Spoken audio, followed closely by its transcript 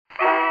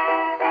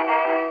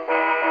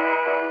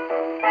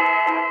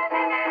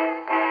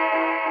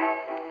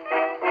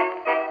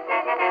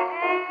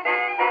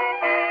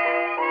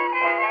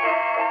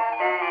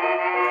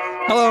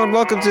and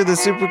welcome to the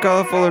super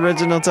colorful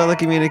original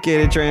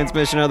telecommunicated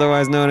transmission,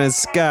 otherwise known as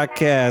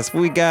Scottcast.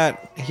 We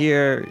got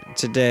here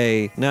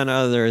today none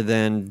other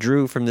than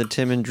Drew from the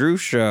Tim and Drew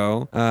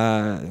Show,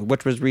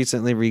 which was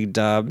recently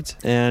redubbed,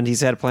 and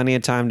he's had plenty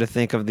of time to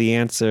think of the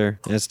answer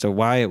as to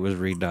why it was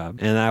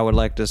redubbed. And I would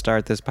like to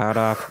start this pod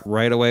off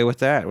right away with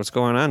that. What's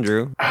going on,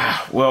 Drew?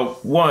 Well,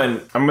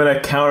 one, I'm going to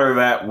counter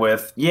that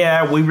with,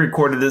 yeah, we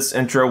recorded this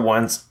intro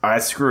once. I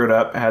screwed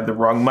up, had the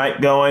wrong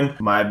mic going.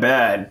 My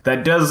bad.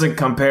 That doesn't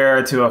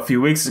compare to a few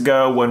weeks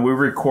ago when we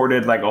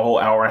recorded like a whole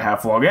hour and a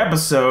half long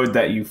episode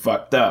that you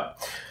fucked up.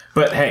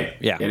 But hey,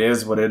 yeah, it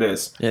is what it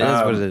is. It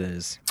is what it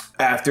is.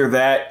 After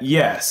that,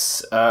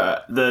 yes,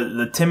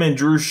 the Tim and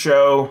Drew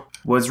Show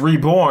was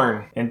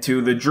reborn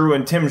into the Drew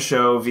and Tim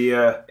Show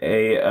via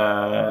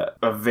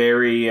a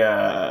very,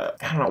 I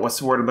don't know, what's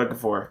the word I'm looking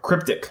for?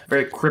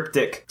 Very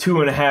cryptic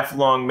 2.5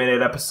 long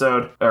minute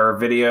episode or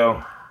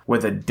video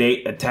with a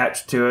date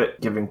attached to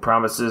it, giving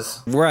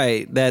promises.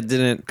 Right, that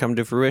didn't come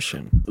to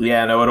fruition.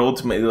 Yeah, no, it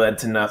ultimately led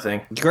to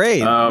nothing. Great,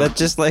 that's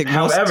just like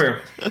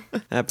however,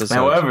 episodes.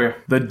 However,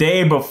 the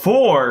day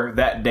before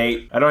that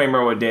date, I don't even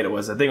remember what date it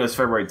was. I think it was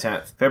February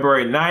 10th.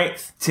 February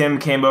 9th, Tim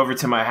came over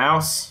to my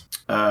house.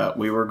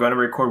 We were going to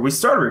record. We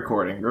started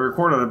recording. We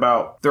recorded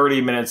about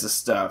 30 minutes of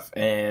stuff,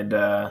 and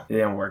it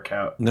didn't work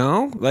out.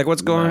 No? Like,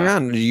 what's going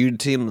on?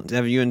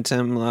 Have you and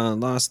Tim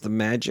lost the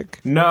magic?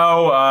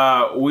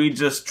 No, we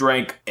just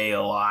drank a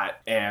lot.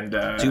 And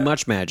too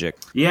much magic.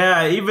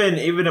 Yeah, even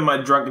in my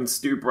drunken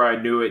stupor, I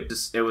knew it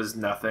was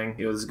nothing.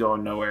 It was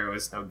going nowhere. It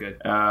was no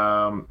good.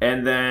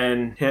 And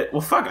then,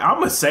 fuck, I'm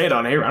going to say it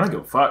on here. I don't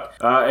give a fuck.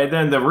 And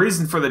then the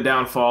reason for the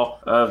downfall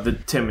of the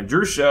Tim and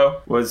Drew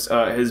Show was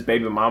his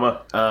baby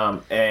mama.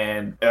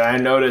 And I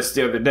noticed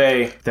the other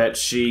day that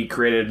she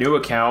created a new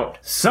account,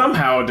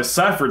 somehow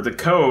deciphered the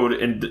code,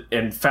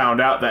 and found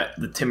out that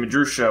the Tim and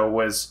Drew Show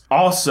was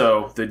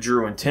also the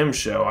Drew and Tim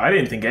Show. I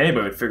didn't think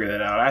anybody would figure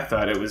that out. I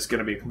thought it was going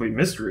to be a complete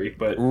mystery,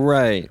 but...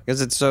 Right,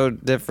 because it's so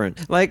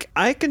different. Like,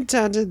 I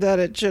contended that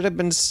it should have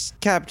been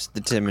kept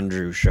the Tim and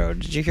Drew Show.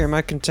 Did you hear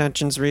my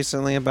contentions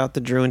recently about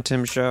the Drew and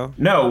Tim Show?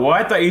 No, well,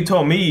 I thought you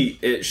told me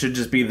it should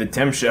just be the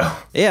Tim Show.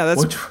 Yeah,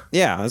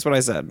 that's what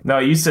I said. No,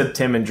 you said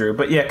Tim and Drew,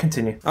 but yeah,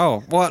 continue. Oh,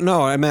 well,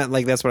 no, I meant,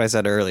 like, that's what I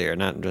said earlier,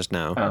 not just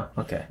now.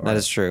 Oh, okay. That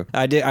is true.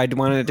 I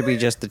wanted it to be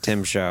just the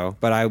Tim Show,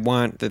 but I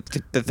want, the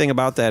thing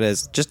about that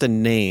is just a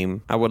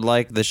name. I would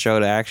like the show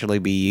to actually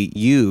be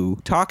you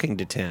talking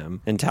to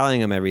Tim and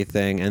telling him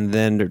everything, and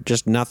then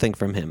just nothing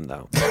from him,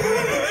 though.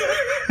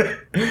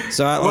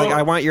 So,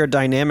 I want your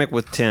dynamic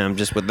with Tim,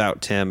 just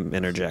without Tim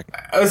interject.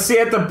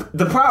 See,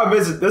 the problem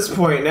is at this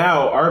point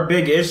now, our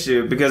big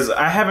issue, because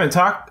I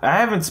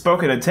haven't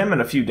spoken to Tim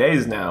in a few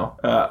days now,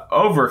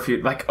 over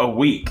a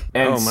week.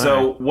 And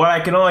so what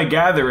I can only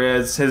gather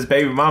is his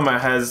baby mama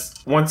has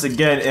once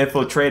again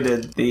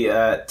infiltrated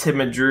the Tim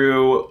and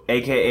Drew,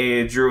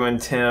 aka Drew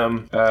and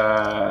Tim,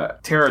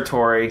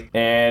 territory.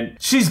 And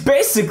she's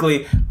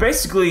basically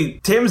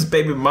Tim's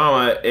baby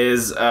mama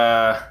is,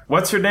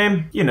 what's her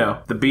name? You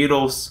know, the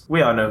Beatles.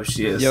 We all know who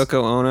she is.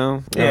 Yoko Ono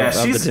of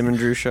the Tim and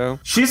Drew Show.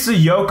 She's the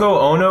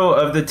Yoko Ono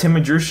of the Tim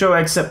and Drew Show,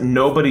 except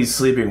nobody's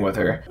sleeping with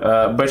her.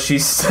 But she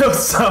still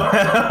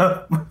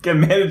somehow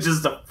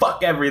manages to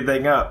fuck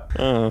everything up.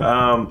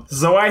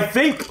 So I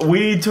think we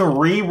need to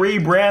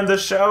rebrand the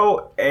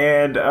show,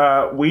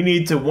 and we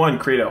need to,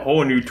 create a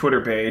whole new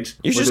Twitter page.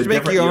 You should just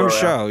make your own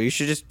show. You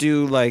should just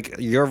do, like,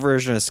 your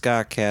version of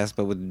Scottcast,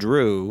 but with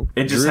Drew.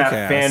 And just have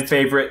fan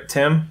favorite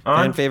Tim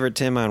on? Fan favorite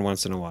Tim on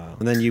once in a while.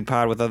 And then you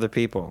pod with other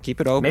people. Keep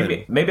it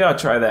open. Maybe I'll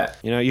try that.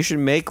 You know, you should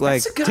make,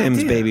 like,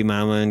 Tim's baby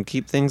mama and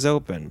keep things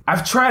open.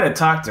 I've tried to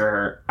talk to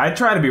her. I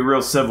try to be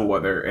real civil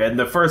with her. And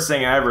the first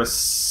thing I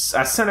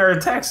sent her a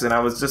text, and I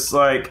was just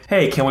like,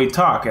 hey, can we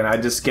talk? And I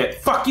just get,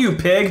 fuck you,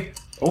 pig.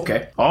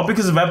 Okay. All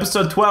because of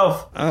episode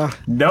 12.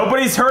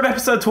 Nobody's heard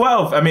episode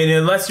 12. I mean,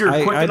 unless you're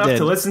quick enough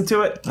to listen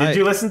to it. Did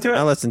you listen to it?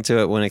 I listened to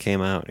it when it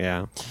came out,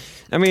 yeah.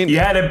 I mean, you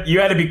had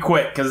to be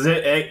quick because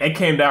it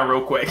came down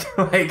real quick.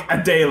 Like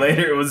a day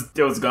later, it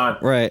was gone.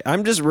 Right.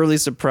 I'm just really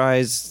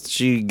surprised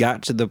she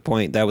got to the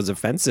point that was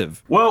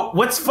offensive. Well,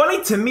 what's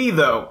funny to me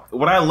though,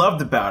 what I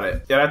loved about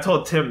it, and I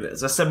told Tim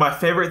this, I said my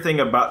favorite thing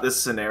about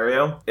this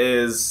scenario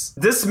is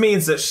this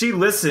means that she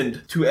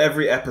listened to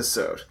every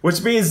episode,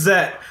 which means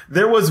that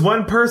there was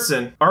one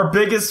person, our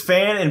biggest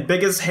fan and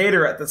biggest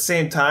hater at the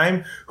same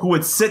time, who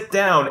would sit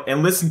down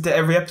and listen to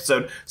every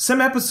episode. Some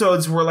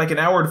episodes were like an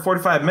hour and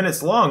 45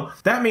 minutes long.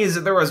 That means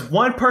that there was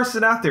one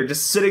person out there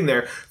just sitting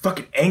there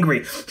fucking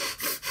angry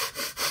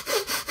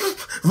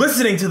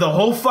listening to the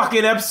whole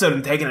fucking episode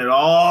and taking it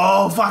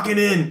all fucking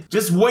in,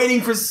 just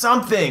waiting for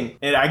something.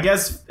 And I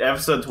guess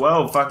episode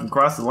 12 fucking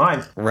crossed the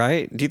line.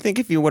 Right? Do you think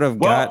if you would have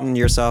gotten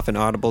yourself an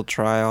Audible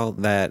trial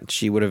that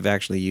she would have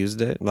actually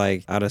used it,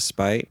 like, out of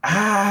spite?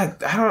 I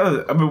don't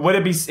know. I mean,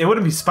 it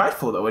wouldn't be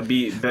spiteful, though. It'd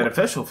be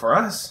beneficial for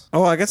us.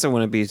 Oh, I guess it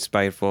wouldn't be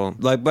spiteful.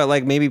 Like, but,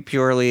 like, maybe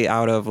purely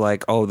out of,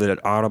 like, oh,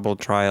 the Audible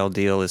trial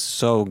deal is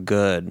so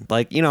good.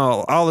 Like, you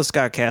know, all the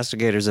Scott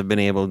Castigators have been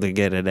able to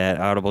get it at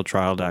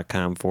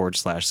audibletrial.com/.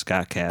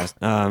 patreon.com/ScottCast.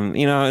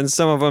 And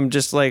some of them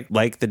just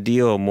like the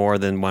deal more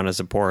than want to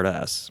support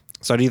us.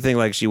 So do you think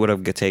like she would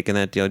have taken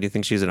that deal? Do you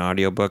think she's an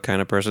audiobook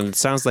kind of person? It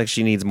sounds like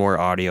she needs more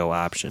audio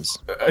options.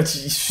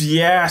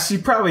 Yeah, she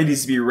probably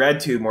needs to be read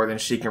to more than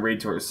she can read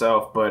to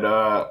herself.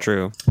 But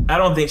true. I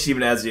don't think she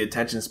even has the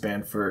attention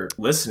span for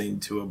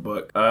listening to a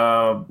book.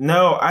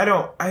 No, I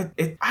don't.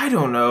 I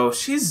don't know.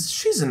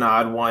 She's an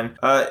odd one.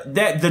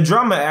 That the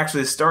drama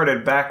actually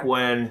started back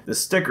when the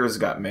stickers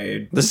got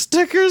made. The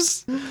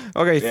stickers?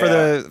 Okay,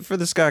 Yeah. for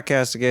the Scott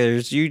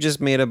Castigators, you just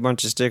made a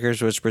bunch of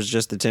stickers, which was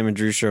just the Tim and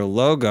Drew Show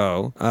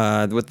logo.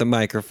 With the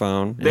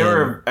microphone. There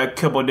were a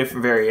couple of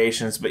different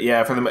variations, but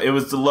yeah, for them it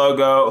was the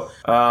logo.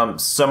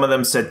 Some of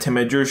them said Tim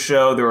and Drew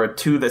Show. There were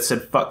 2 that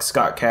said Fuck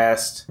Scott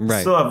Cast.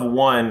 Right. Still have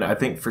one, I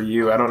think, for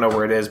you. I don't know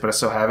where it is, but I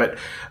still have it.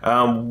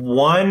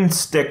 One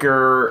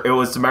sticker, it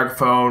was the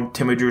microphone,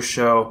 Tim and Drew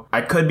Show.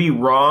 I could be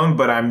wrong,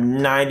 but I'm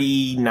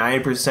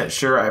 99%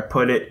 sure I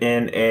put it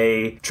in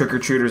a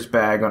trick-or-treater's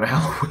bag on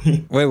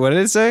Halloween. Wait, what did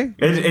it say?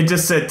 It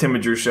just said Tim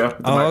and Drew Show.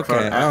 The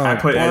microphone. Okay. I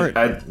put it in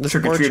a this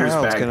poor trick-or-treater's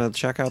child's bag. gonna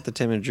check out the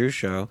Tim and Drew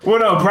Show. Well,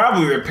 no,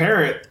 probably their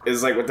parent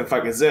is like, what the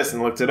fuck is this?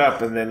 And looked it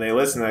up, and then they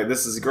listened, like,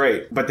 this is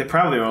great. But they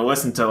probably won't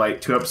listen to,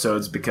 like, 2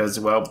 episodes because,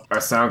 well, our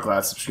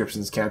SoundCloud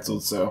subscription's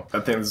canceled, so I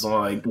think there's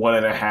only, like,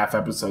 1.5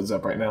 episodes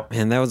up right now.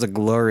 And that was a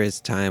glorious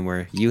time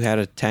where you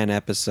had 10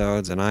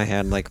 episodes and I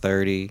had, like,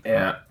 30.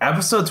 Yeah.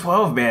 Episode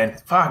 12, man.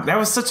 Fuck, that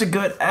was such a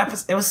good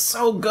episode. It was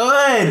so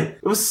good.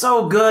 It was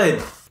so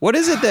good. What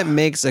is it that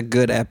makes a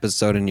good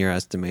episode in your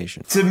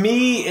estimation? To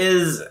me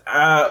is,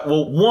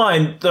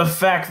 one, the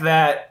fact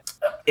that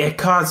it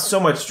caused so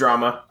much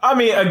drama. I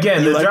mean,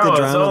 again, the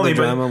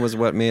drama was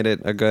what made it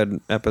a good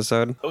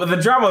episode. The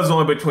drama was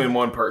only between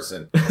one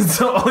person.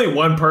 So only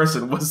one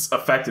person was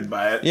affected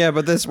by it. Yeah,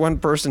 but this one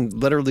person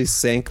literally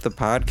sank the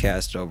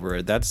podcast over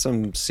it. That's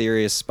some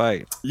serious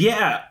spite.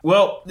 Yeah.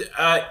 Well,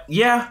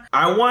 yeah.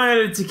 I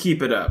wanted to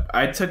keep it up.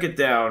 I took it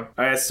down.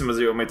 I asked him, "Was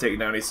he want me to take it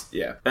down?" He's,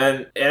 yeah.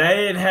 And I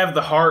didn't have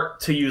the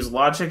heart to use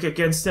logic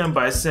against him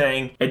by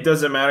saying, it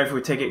doesn't matter if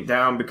we take it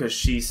down because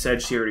she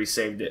said she already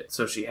saved it.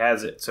 So she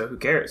has it. So who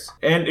cares?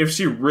 And if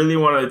she really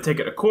wanted to take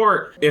it to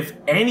court, if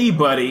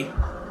anybody...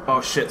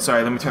 Oh, shit.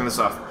 Sorry. Let me turn this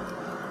off.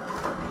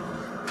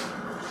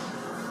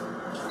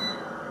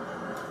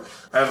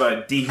 I have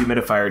a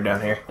dehumidifier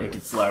down here. It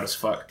gets loud as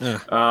fuck.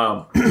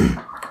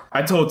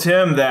 I told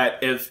Tim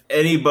that if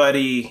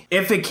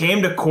it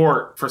came to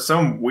court for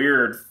some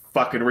weird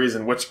fucking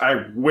reason, which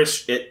I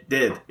wish it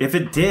did, if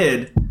it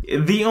did,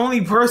 the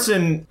only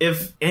person,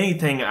 if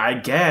anything, I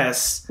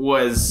guess,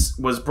 was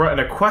brought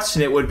into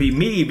question, it would be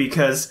me,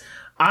 because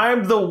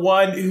I'm the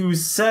one who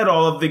said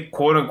all of the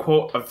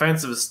quote-unquote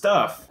offensive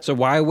stuff. So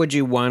why would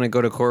you want to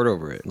go to court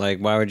over it? Like,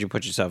 why would you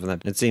put yourself in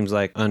that? It seems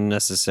like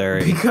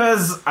unnecessary.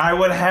 Because I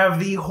would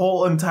have the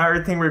whole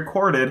entire thing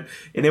recorded,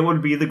 and it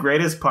would be the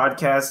greatest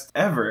podcast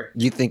ever.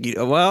 You think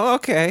well,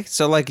 okay.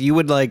 So, like, you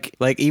would, like,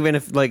 even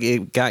if, like,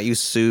 it got you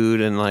sued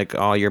and, like,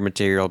 all your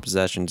material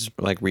possessions,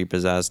 like,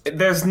 repossessed.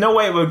 There's no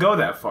way it would go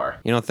that far.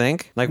 You don't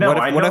think? Like, No,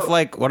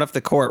 what if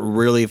the court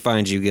really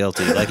finds you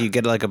guilty? Like, you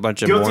get, like, a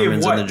bunch of Guilty of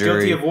Mormons what? in the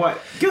jury. Guilty of what?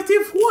 Guilty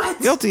of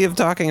what? Guilty of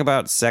talking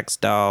about sex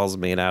dolls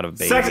made out of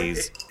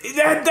babies.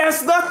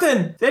 That's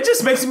nothing. That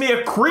just makes me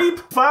a creep.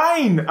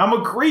 Fine, I'm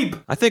a creep.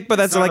 I think, but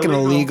that's It's not like an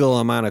illegal. illegal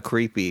amount of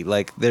creepy.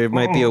 Like, there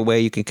might be a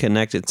way you can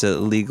connect it to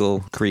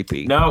legal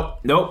creepy. Nope.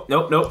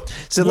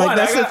 So, like,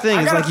 that's the thing.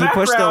 It's like you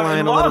push the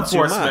line a little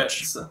too enforcement.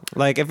 much.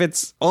 Like, if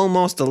it's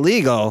almost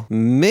illegal,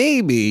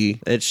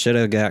 maybe it should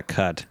have got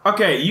cut.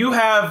 Okay, you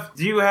have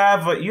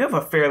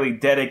a fairly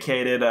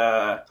dedicated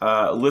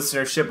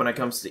listenership when it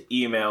comes to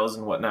emails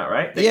and whatnot,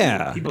 right?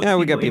 Yeah,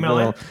 we got email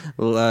in.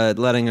 people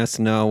letting us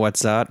know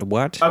what's up.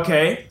 What?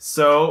 Okay,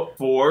 so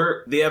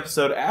for the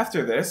episode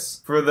after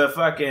this, for the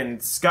fucking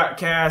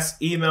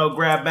Scottcast email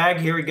grab bag,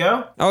 here we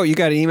go. Oh, you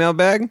got an email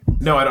bag?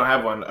 No, I don't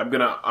have one. I'm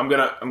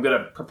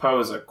gonna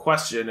propose a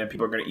question, and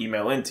people are gonna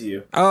email into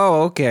you.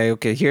 Oh, okay.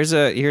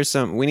 Here's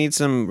some. We need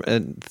some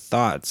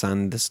thoughts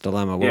on this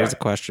dilemma. What Yeah. was the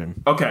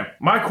question? Okay,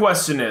 my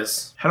question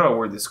is, how do I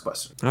word this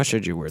question? How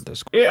should you word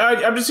this? Yeah,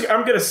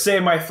 I'm gonna say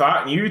my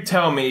thought, and you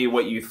tell me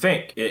what you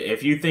think.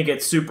 If you think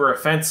it's super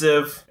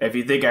offensive, if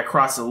you think I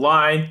cross the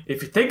line,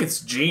 if you think it's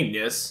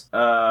genius,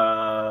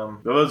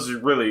 those are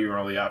really your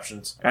only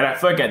options. And I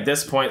feel like at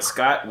this point,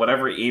 Scott,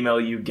 whatever email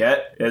you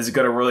get is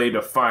gonna really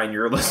define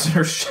your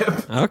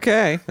listenership.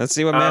 Okay, let's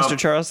see what Master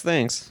Charles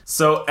thinks.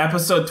 So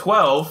episode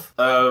 12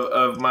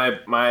 of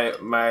my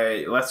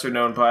lesser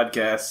known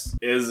podcast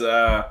is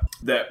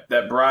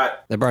that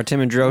brought Tim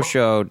and Drew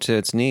Show to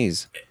its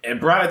knees. It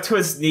brought it to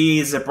its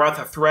knees. It brought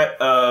the threat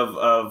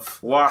of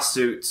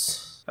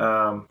lawsuits.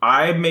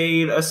 I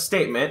made a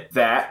statement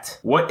that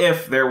what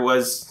if there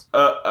was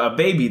a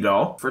baby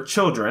doll for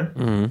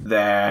children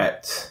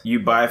that you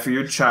buy for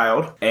your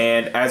child,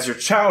 and as your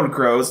child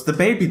grows, the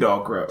baby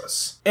doll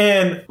grows.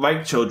 And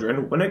like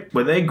children,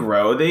 when they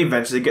grow, they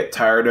eventually get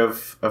tired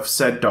of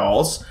said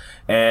dolls.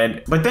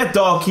 But that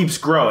doll keeps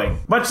growing,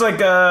 much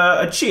like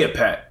a chia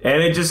pet,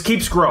 and it just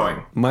keeps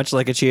growing. Much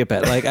like a chia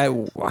pet. Like,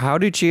 how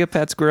do chia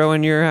pets grow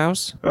in your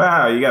house?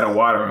 Wow, you gotta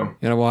water them.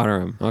 You gotta water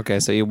them. Okay,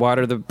 so you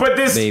water the But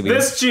baby.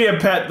 this chia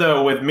pet,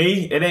 though, with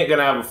me, it ain't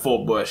gonna have a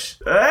full bush.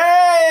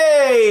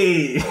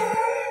 Hey!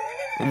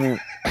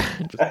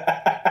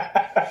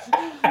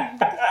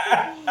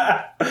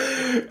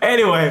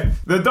 Anyway,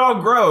 the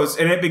doll grows,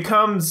 and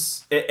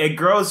it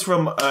grows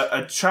from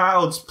a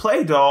child's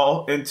play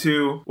doll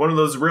into one of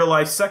those real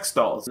life sex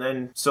dolls.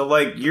 And so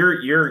like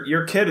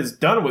your kid is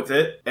done with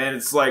it, and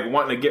it's like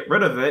wanting to get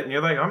rid of it, and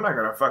you're like, I'm not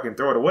gonna fucking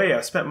throw it away.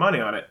 I spent money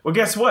on it. Well,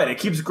 guess what? It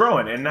keeps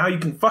growing, and now you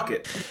can fuck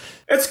it.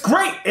 It's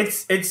great.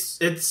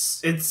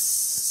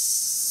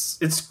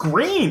 It's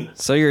green.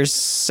 So you're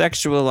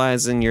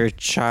sexualizing your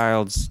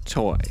child's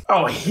toy.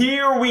 Oh,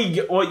 here we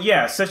go. Well,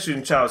 yeah,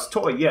 sexualizing child's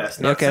toy,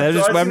 yes. Not Okay, I'm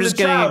just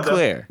getting it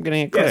clear. I'm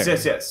getting it clear.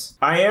 Yes.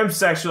 I am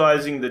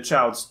sexualizing the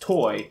child's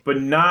toy, but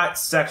not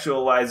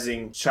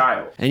sexualizing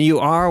child. And you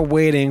are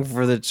waiting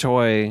for the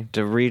toy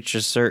to reach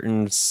a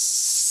certain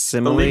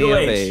simile legal of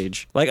age.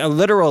 age. Like a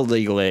literal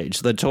legal age.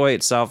 The toy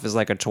itself is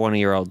like a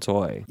 20-year-old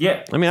toy.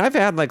 Yeah. I mean, I've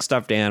had like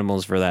stuffed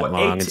animals for that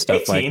long and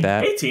stuff 18, like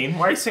that. 18?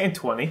 Why are you saying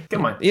 20?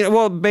 Come on. You know,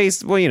 well,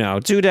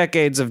 2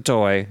 decades of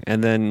toy,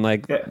 and then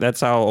like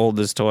that's how old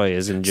this toy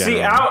is in general.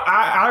 See,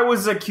 I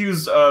was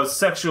accused of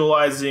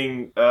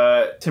sexualizing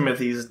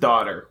Timothy's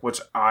daughter,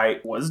 which I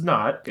was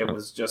not. It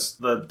was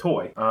just the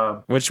toy.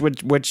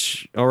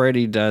 Which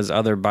already does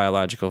other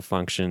biological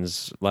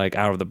functions like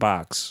out of the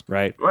box,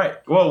 right? Right.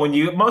 Well,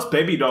 most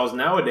baby dolls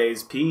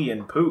nowadays pee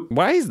and poop.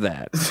 Why is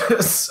that?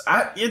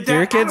 Do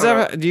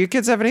Do your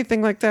kids have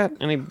anything like that?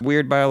 Any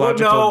weird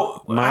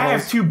biological Well, no, I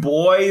have 2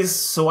 boys,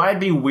 so I'd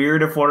be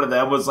weird if one of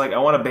them was like, I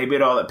want a baby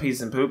doll that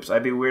pees and poops.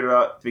 I'd be weird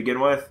about to begin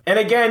with. And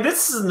again,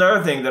 this is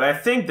another thing that I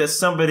think that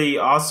somebody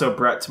also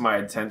brought to my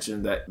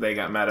attention that they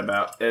got mad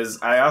about, is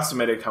I also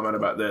made a comment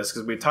about this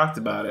because we talked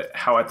about it,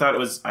 how I thought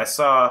I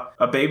saw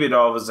a baby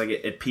doll was like,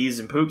 it pees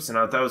and poops, and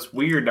I thought it was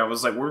weird. And I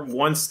was like, we're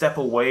one step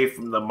away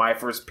from the My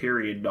First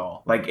Period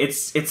doll. Like,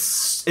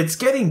 it's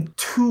getting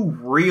too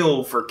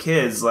real for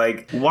kids.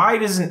 Like, why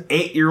does an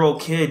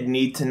 8-year-old kid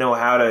need to know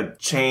how to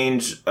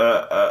change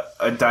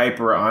a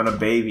diaper on a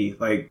baby?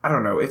 Like, I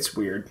don't know. It's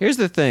weird. Here's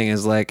the thing: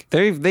 is like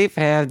they've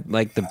had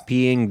like the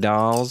peeing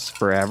dolls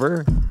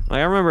forever. Like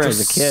I remember as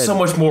a kid, so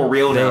much more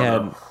real they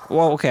now. had.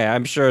 Well, okay,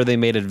 I'm sure they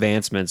made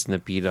advancements in the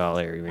pee doll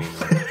area,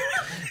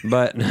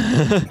 but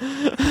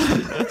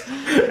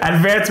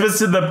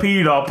Advancements in the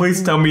pee doll.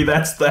 Please tell me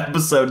that's the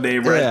episode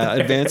name, right? yeah,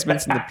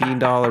 advancements in the pee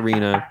doll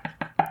arena.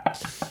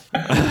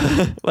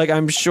 Like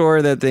I'm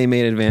sure that they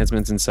made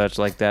advancements and such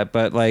like that,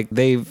 but like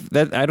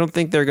I don't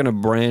think they're gonna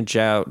branch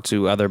out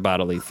to other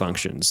bodily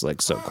functions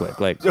like so quick.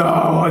 Like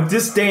at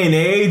this day and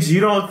age, you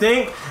don't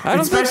think? I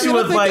don't think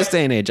this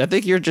day and age. I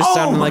think you're just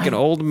sounding like an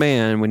old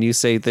man when you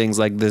say things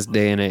like this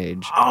day and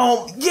age.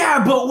 Oh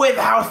yeah, but with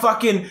how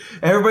fucking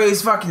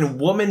everybody's fucking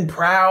woman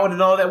proud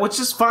and all that, which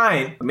is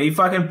fine. Let me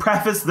fucking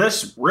preface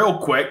this real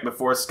quick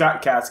before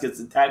Scott Cass gets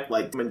attacked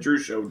like Drew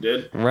Show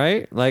did.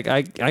 Right? Like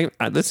I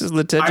this is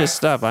litigious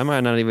stuff. I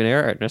might not even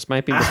air it. This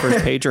might be the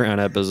first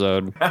Patreon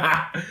episode.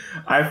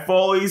 I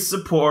fully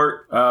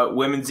support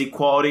women's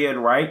equality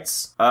and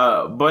rights,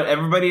 but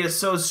everybody is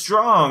so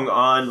strong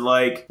on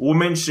like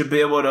women should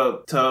be able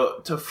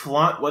to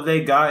flaunt what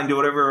they got and do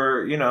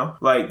whatever,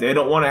 like they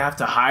don't want to have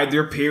to hide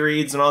their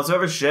periods and all this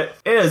other shit.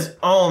 It is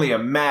only a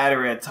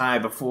matter of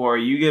time before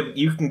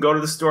you can go to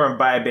the store and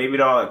buy a baby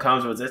doll that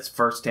comes with its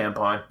first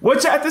tampon,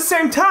 which at the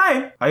same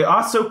time I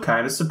also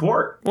kind of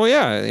support. Well,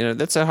 yeah,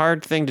 that's a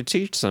hard thing to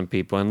teach some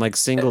people, and like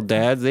single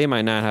dads, they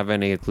might not have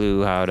any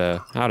clue how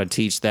to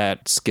teach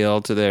that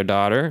skill to their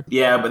daughter.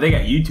 Yeah, but they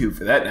got YouTube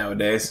for that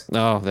nowadays.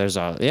 Oh, there's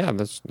I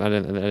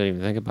didn't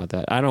even think about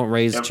that. I don't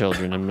raise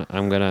children.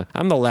 I'm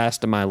the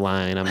last of my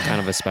line. I'm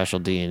kind of a special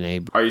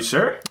DNA. Are you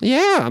sure?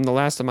 Yeah, I'm the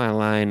last of my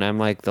line. I'm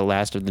like the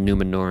last of the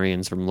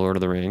Numenorians from Lord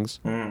of the Rings.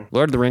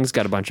 Lord of the Rings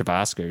got a bunch of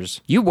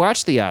Oscars. You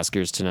watched the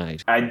Oscars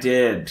tonight. I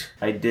did.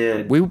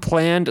 We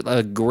planned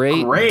a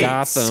great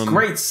Gotham.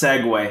 Great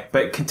segue,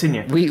 but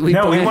continue.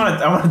 I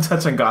want to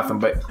touch on Gotham,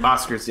 but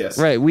Oscars, yes.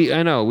 Right,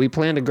 I know. We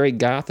planned a great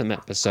Gotham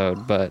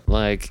episode, but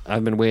like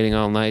I've been waiting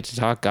all night to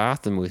talk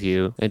Gotham with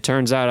you. It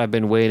turns out I've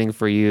been waiting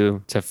for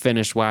you to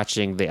finish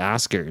watching the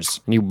Oscars.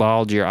 And you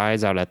bawled your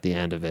eyes out at the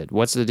end of it.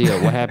 What's the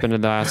deal? What happened to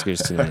the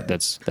Oscars tonight?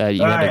 That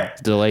you had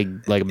to delay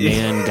like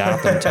man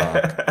Gotham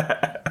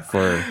talk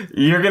for.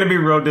 You're gonna be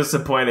real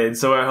disappointed,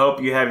 so I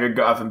hope you have your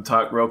Gotham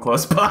talk real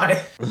close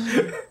by.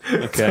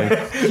 Okay.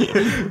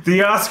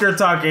 The Oscar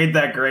talk ain't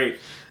that great.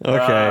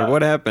 Okay,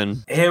 what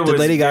happened? It Did was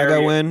Lady Gaga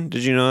very- win?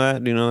 Did you know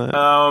that? Do you know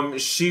that?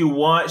 She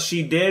won.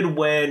 She did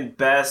win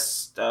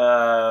best.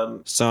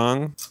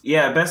 Song?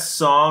 Yeah, best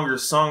song or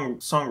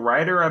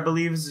songwriter, I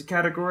believe is the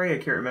category. I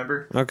can't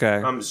remember.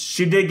 Okay.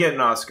 She did get an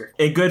Oscar.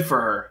 And good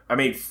for her. I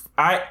mean,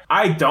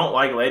 I don't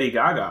like Lady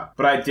Gaga,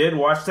 but I did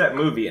watch that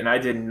movie, and I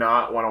did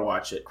not want to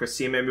watch it.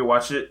 Christine made me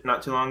watch it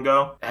not too long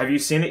ago. Have you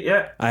seen it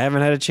yet? I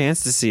haven't had a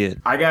chance to see it.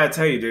 I gotta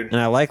tell you, dude.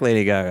 And I like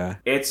Lady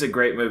Gaga. It's a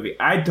great movie.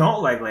 I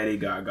don't like Lady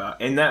Gaga.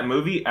 In that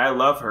movie, I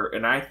love her,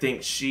 and I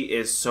think she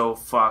is so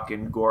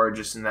fucking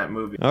gorgeous in that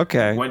movie.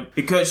 Okay.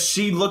 Because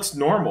she looks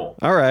normal.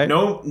 All right.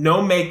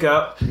 No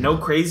makeup, no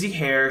crazy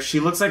hair. She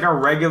looks like a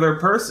regular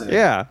person.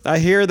 Yeah. I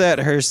hear that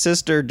her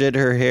sister did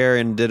her hair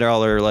and did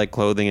all her like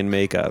clothing and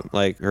makeup,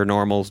 like her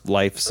normal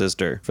life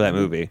sister for that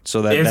movie.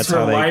 So that's her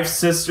how they... life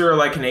sister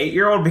like an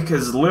 8-year-old?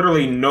 Because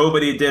literally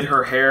nobody did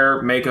her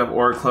hair, makeup,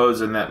 or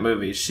clothes in that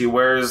movie. She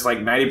wears like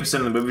 90%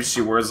 of the movie.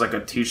 She wears like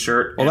a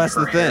t-shirt. Well, and that's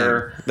her the thing.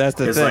 hair That's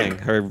the is, thing.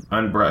 like, Her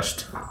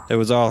unbrushed. It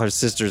was all her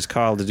sister's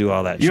call to do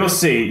all that You'll shit.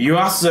 see. You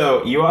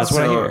also. That's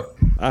what I hear.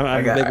 I'm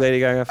a big Lady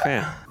Gaga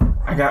fan.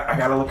 I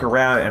gotta look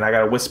around and I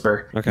gotta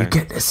whisper. Okay. You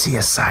get to see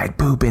a side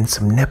boob and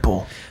some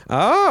nipple.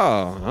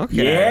 Oh,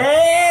 okay.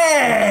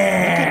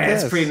 Yeah,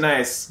 this. it's pretty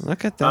nice.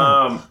 Look at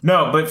that.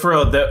 No, but for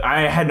real,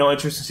 I had no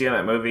interest in seeing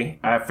that movie.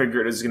 I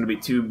figured it was gonna be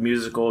too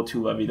musical,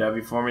 too lovey-dovey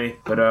for me.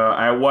 But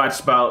I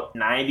watched about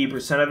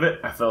 90% of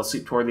it. I fell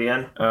asleep toward the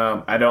end.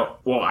 I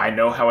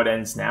know how it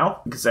ends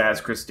now because I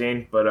asked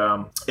Christine. But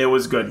it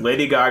was good.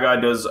 Lady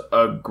Gaga does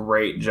a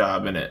great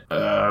job in it.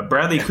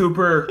 Bradley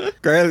Cooper.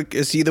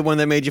 Is he the one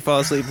that made you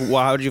fall asleep?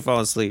 How did you fall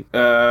asleep?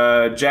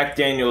 Jack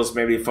Daniels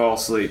made me fall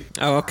asleep.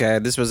 Oh, okay.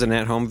 This was an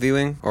at-home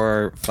viewing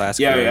or flash?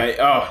 Yeah.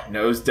 Oh,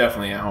 no, it was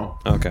definitely at home.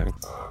 Okay.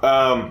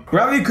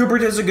 Bradley Cooper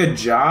does a good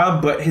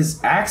job, but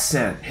his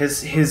accent,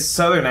 his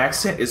southern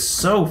accent is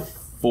so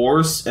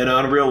forced and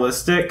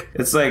unrealistic.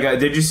 It's like,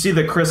 did you see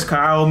the Chris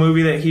Kyle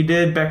movie that he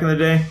did back in the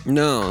day?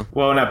 No.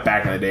 Well, not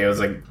back in the day. It was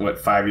like,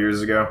 5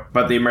 years ago?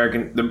 About the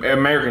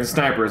American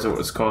Sniper is what it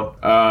was called.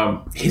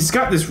 He's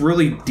got this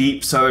really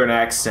deep southern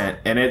accent,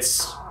 and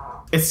it's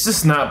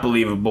just not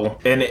believable,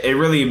 and it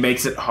really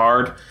makes it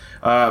hard.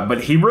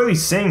 But he really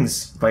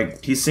sings.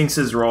 Like, he sings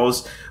his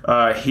roles.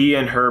 He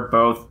and her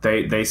both,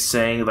 they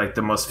sang, like,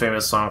 the most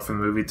famous song from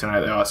the movie tonight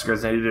at the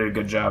Oscars. They did a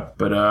good job.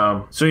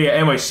 But, so yeah,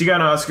 anyway, she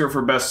got an Oscar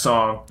for Best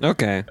Song.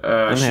 Okay.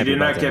 She did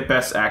not get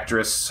Best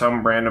Actress.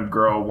 Some random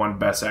girl won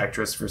Best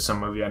Actress for some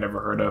movie I never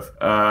heard of.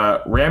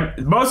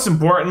 Most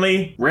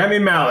importantly, Rami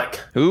Malek.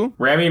 Who?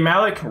 Rami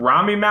Malek?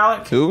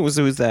 Who's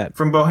that?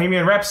 From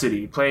Bohemian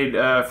Rhapsody. He played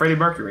Freddie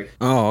Mercury.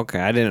 Oh, okay.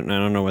 I don't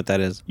know what that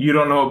is. You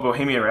don't know what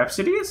Bohemian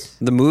Rhapsody is?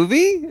 The movie?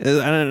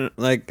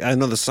 I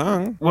know the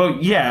song. Well,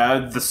 yeah,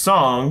 the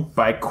song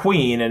by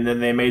Queen, and then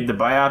they made the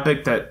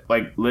biopic that,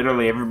 like,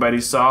 literally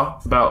everybody saw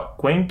about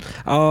Queen.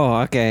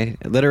 Oh, okay.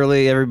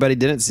 Literally everybody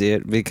didn't see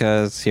it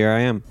because here I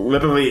am.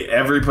 Literally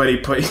everybody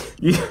put.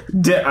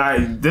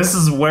 This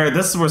is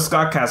where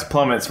Scott Cast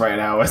plummets right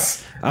now.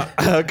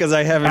 Because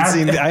I haven't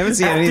seen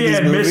any of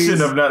these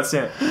movies. Of not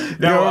seeing it.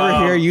 You're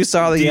over here. You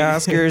saw the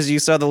Oscars. You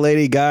saw the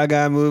Lady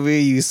Gaga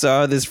movie. You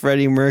saw this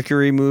Freddie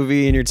Mercury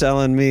movie, and you're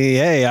telling me,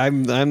 "Hey,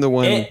 I'm the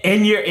one."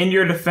 In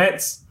your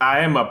defense, I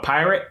am a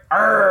pirate.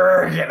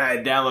 And I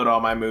download all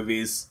my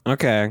movies.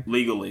 Okay.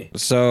 Legally.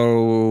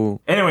 So.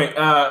 Anyway,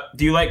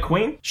 do you like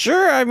Queen?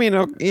 Sure. I mean,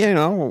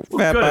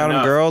 fat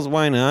bottom girls.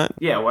 Why not?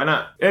 Yeah, why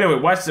not? Anyway,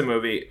 watch the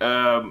movie.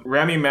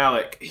 Rami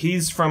Malek.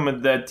 He's from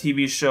the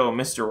TV show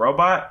Mr.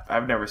 Robot.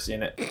 I've never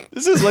seen it.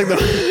 This is like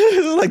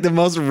the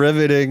most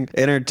riveting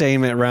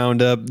entertainment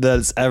roundup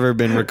that's ever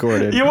been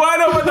recorded. You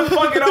want to know what the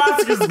fucking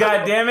Oscars?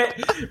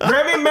 Goddammit!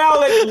 Rami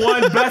Malek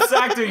won Best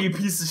Actor. You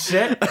piece of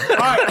shit. All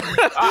right,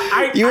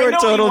 I know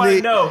what you want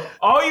to know.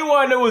 All you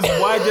want to know is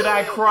why did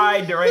I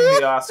cry during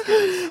the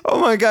Oscars? Oh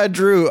my God,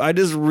 Drew! I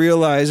just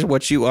realized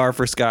what you are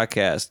for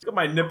Scottcast. Look at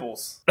my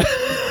nipples.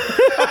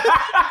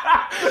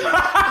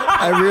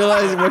 I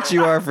realize what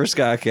you are for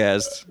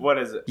Scottcast. What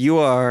is it? You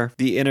are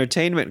the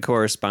entertainment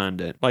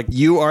correspondent. Like,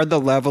 you are the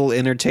level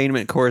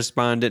entertainment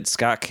correspondent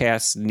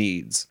Scottcast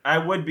needs. I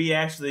would be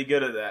actually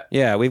good at that.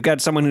 Yeah, we've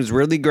got someone who's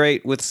really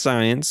great with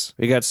science.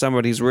 We got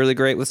somebody who's really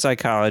great with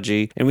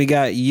psychology. And we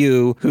got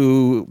you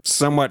who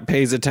somewhat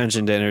pays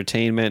attention to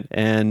entertainment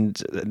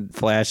and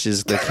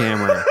flashes the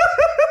camera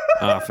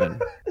often.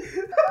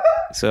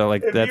 So,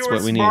 like, that's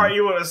what we need. If you were smart,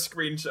 you would have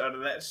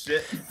screenshotted that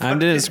shit. I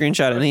didn't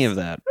screenshot any of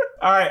that.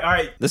 All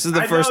right. This is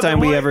the first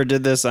time we ever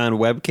did this on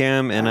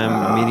webcam, and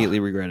I'm immediately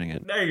regretting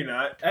it. No, you're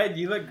not. Ed,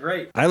 you look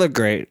great. I look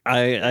great.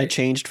 I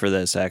changed for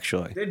this,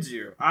 actually. Did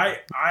you? I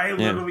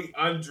literally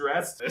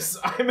undressed.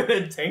 I'm in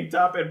a tank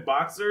top and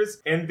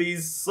boxers and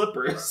these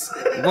slippers.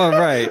 Well,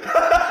 right.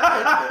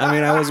 I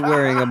mean, I was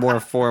wearing a more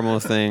formal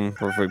thing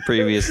for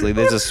previously.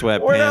 There's a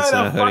sweatpants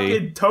and a hoodie. We're not a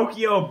fucking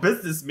Tokyo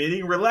business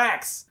meeting.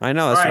 Relax. I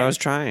know. That's what I was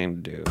trying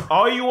to do.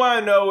 All you want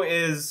to know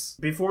is,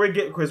 before we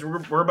get, because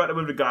we're about to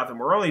move to Gotham.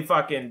 We're only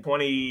fucking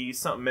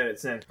 20-something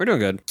minutes in. We're doing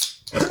good.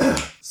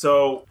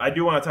 So I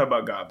do want to talk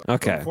about Gotham.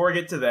 Okay. Before I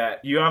get to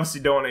that, you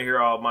obviously don't want to hear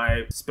all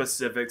my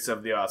specifics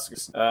of the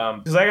Oscars.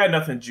 Because I got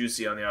nothing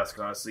juicy on the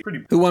Oscars, honestly.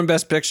 Who won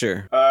Best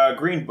Picture?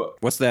 Green Book.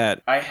 What's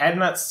that? I had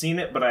not seen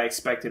it, but I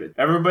expected it.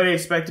 Everybody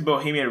expected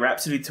Bohemian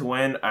Rhapsody to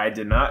win. I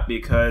did not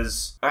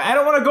because I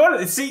don't want to go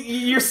to. See,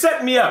 you're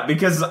setting me up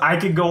because I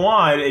could go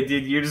on.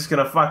 You're just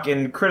gonna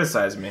fucking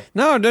criticize me.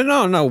 No.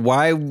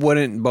 Why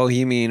wouldn't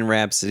Bohemian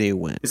Rhapsody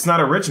win? It's not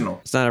original.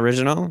 It's not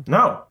original?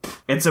 No,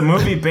 it's a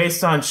movie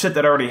based on shit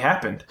that already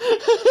happened.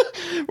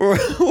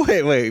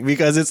 Wait,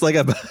 because it's like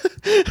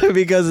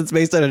because it's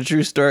based on a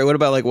true story. What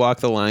about like Walk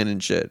the Line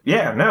and shit?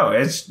 Yeah, no,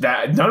 it's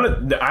that.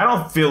 I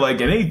don't feel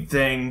like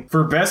anything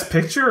for Best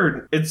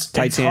Picture. It's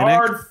Titanic.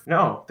 It's hard.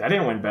 No, that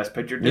didn't win Best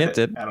Picture. Did it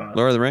did. I don't know.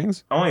 Lord of the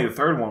Rings. Only the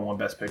third one won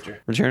Best Picture.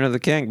 Return of the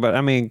King. But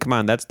I mean, come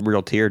on, that's the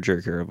real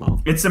tearjerker of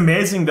all. It's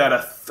amazing that a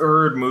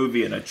third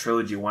movie in a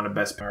trilogy won a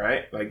Best Picture,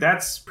 right? Like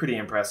that's pretty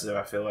impressive.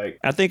 I feel like.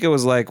 I think it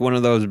was like one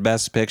of those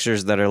Best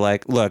Pictures that are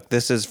like, look,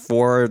 this is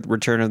for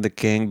Return of the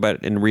King,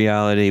 but in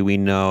reality, we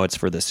know it's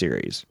for the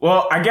series.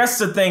 Well, I guess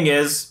the thing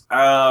is,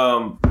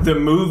 the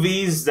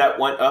movies that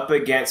went up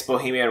against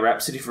Bohemian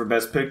Rhapsody for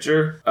Best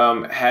Picture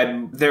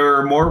they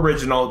were more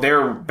original. They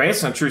were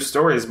based on true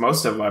stories,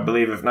 most of them, I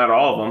believe, if not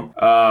all of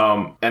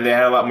them. And they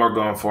had a lot more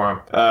going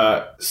for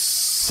them.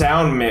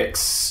 Sound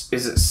mix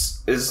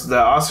is the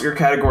Oscar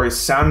category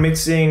sound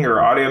mixing or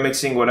audio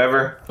mixing,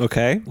 whatever.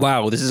 Okay.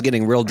 Wow, this is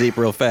getting real deep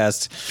real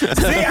fast. See,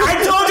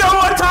 I told you I don't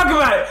want to talk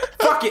about it.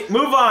 Fuck it,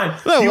 move on.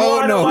 No.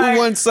 Who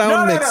won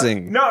sound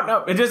mixing?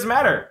 No, it doesn't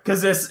matter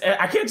because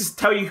I can't just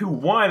tell you who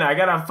won. I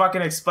gotta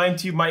fucking explain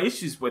to you my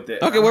issues with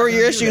it. Okay, what were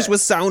your issues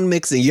with sound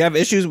mixing? You have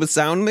issues with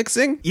sound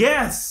mixing?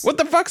 Yes. What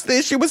the fuck's the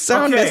issue with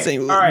sound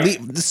mixing? All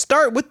right.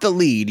 Start with the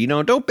lead.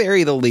 Don't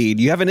bury the lead.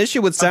 You have an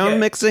issue with sound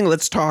mixing?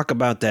 Let's talk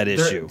about that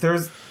issue.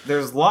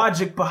 There's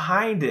logic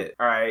behind it.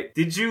 All right.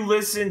 Did you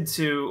Did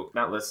you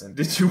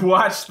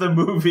watch the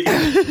movie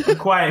A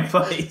Quiet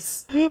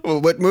Place?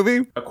 What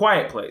movie? A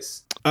Quiet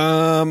Place.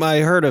 I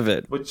heard of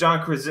it. With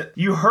John Krasinski.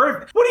 You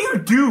heard? What do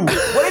you do?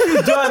 What have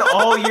you done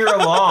all year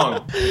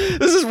long?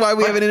 This is why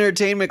we have an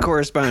entertainment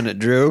correspondent,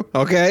 Drew.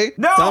 Okay?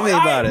 No, Tell me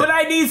about it. But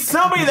I need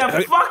somebody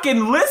that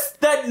fucking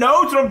that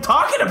knows what I'm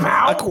talking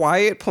about. A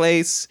Quiet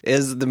Place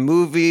is the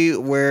movie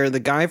where the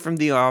guy from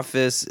The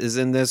Office is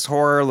in this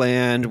horror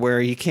land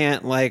where he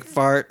can't like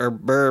fart or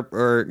burp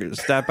or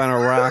step on a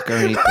rock or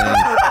anything.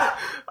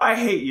 I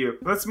hate you.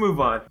 Let's move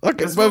on.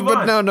 Okay, but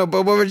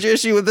what was your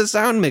issue with the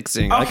sound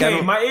mixing?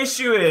 Okay, my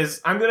issue is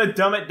I'm gonna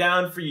dumb it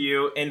down for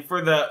you and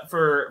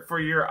for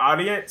your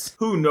audience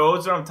who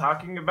knows what I'm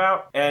talking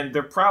about, and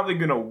they're probably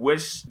gonna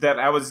wish that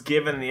I was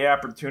given the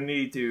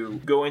opportunity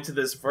to go into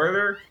this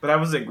further, but I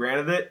wasn't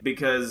granted it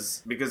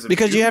because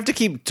you have to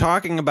keep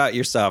talking about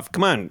yourself.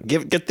 Come on,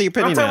 get the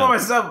opinion I'm talking out. about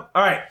myself.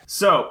 All right,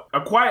 so A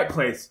Quiet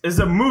Place is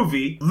a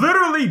movie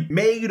literally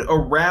made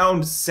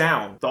around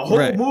sound. The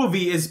whole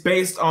movie is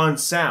based on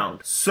sound.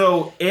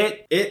 So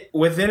it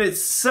within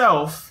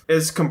itself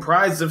is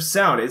comprised of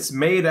sound. It's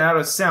made out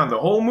of sound. The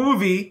whole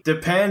movie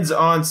depends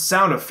on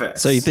sound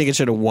effects. So you think it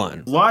should have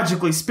won?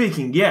 Logically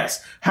speaking,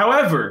 yes.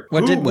 However,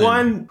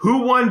 who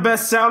won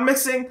Best Sound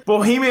Mixing?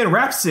 Bohemian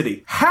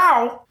Rhapsody.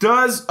 How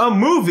does a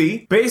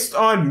movie based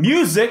on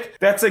music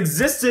that's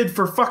existed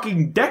for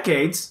fucking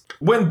decades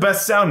win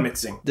Best Sound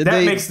Mixing?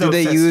 That makes no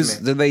sense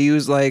to me. Did they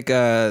use like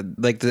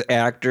the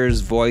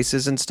actors'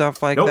 voices and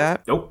stuff like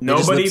that? Nope.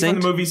 Nobody from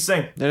the movie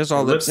sang. They're just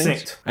all lip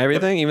synced.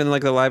 Everything, even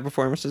like the live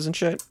performances and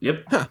shit.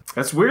 Yep. Huh.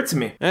 That's weird to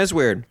me. That's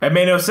weird. It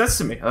made no sense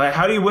to me. Like,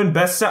 how do you win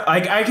Best Sound?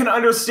 Like, I can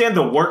understand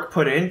the work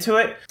put into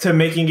it to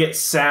making it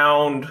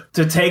sound,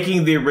 to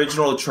taking the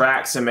original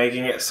tracks and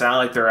making it sound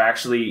like they're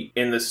actually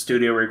in the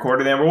studio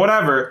recording them or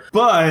whatever.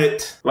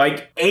 But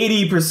like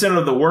 80%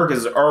 of the work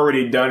is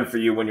already done for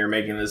you when you're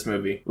making this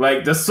movie.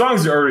 Like the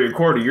songs are already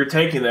recorded. You're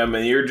taking them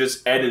and you're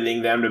just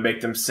editing them to make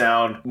them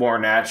sound more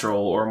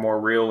natural or more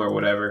real or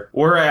whatever.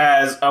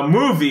 Whereas a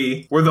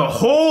movie where the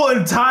whole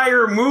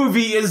entire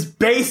movie is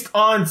based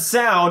on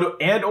sound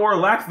and or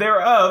lack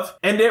thereof,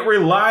 and it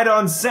relied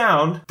on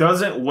sound,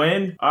 doesn't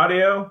win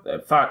audio.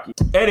 Fuck you.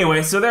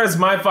 Anyway, so there's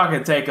my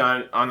fucking take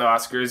on the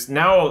Oscars.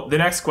 Now the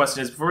next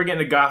question is, before we get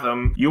into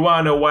Gotham, you want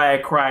to know why I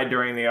cried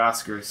during the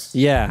Oscars?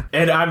 Yeah.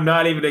 And I'm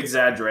not even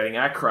exaggerating.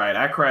 I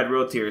cried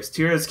real tears.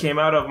 Tears came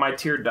out of my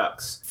tear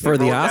ducts. For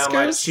the Oscars?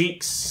 Down my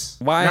cheeks.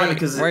 Why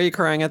are you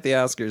crying at the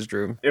Oscars,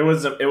 Drew? It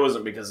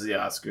wasn't because of the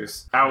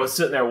Oscars. I was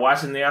sitting there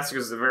watching the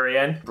Oscars at the very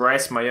end.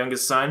 Bryce, my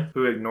youngest son,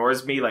 who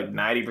ignores me like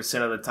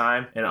 90% of the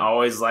time and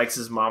always likes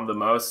his mom the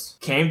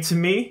most, came to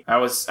me. I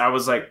was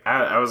like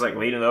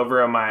leaning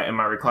over in my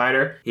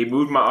recliner. He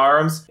moved my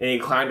arms and he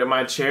climbed in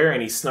my chair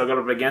and he snuggled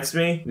up against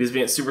me. He was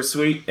being super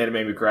sweet and it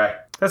made me cry.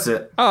 That's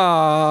it.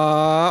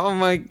 Aww, oh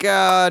my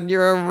God,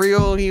 you're a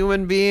real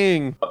human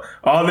being.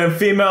 All them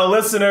female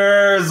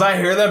listeners, I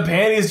hear them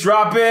panties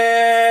dropping.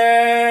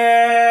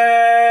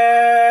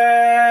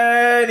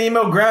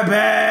 Emo grab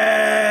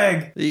bag.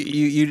 bag.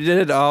 You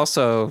did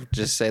also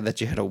just say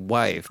that you had a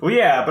wife. Well,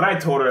 yeah, but I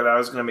told her that I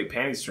was gonna make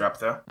panties drop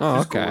though. Oh, She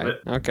was okay. cool with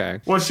it.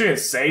 Okay. Well, she didn't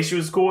say she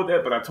was cool with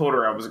it, but I told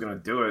her I was gonna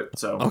do it.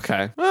 So,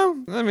 Okay.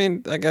 Well, I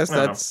mean, I guess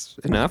that's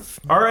enough.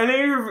 are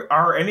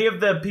any of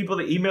the people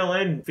that email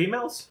in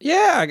females?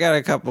 Yeah, I got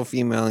a couple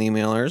female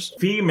emailers.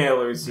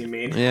 Femailers, you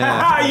mean?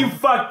 Yeah. You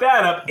fucked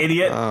that up,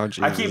 idiot. Oh, I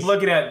Jesus. keep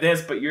looking at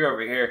this, but you're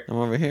over here. I'm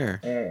over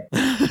here.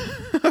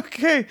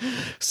 Okay.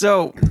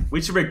 So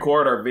We should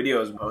record our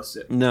videos and post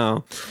it.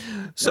 no.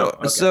 So No?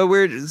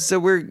 Okay. so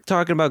we're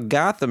talking about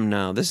Gotham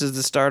now. This is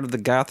the start of the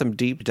Gotham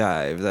deep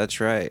dive. That's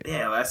right.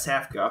 Yeah, last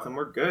half Gotham.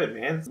 We're good,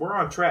 man. We're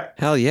on track.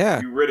 Hell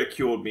yeah. You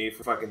ridiculed me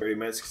for fucking 30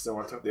 minutes because I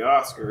want to talk the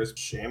Oscars.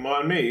 Shame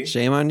on me.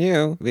 Shame on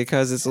you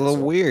because it's a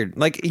little weird.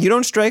 Like you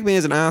don't strike me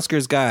as an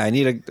Oscars guy.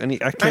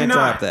 I can't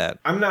drop that.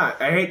 I'm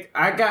not. I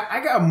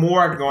got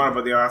more I can go on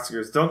about the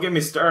Oscars. Don't get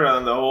me started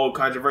on the whole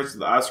controversy of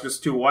the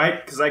Oscars too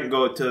white, because I can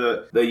go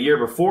to the year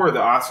before the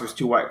Oscars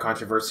too white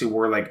controversy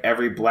where like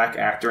every black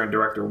actor and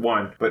director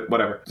won. But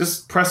whatever.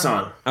 Just press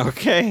on.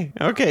 Okay.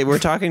 We're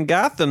talking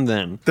Gotham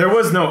then. There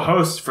was no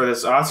host for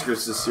this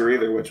Oscars this year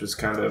either, which was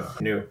kind of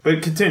new.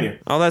 But continue.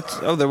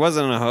 There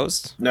wasn't a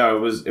host. No, it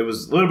was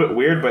a little bit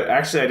weird, but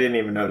actually I didn't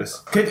even notice.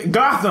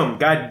 Gotham,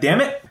 god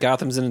damn it.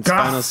 Gotham's in its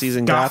final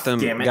season.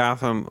 Damn it.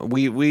 Gotham.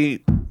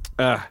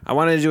 I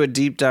wanted to do a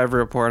deep dive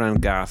report on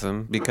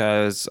Gotham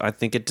because I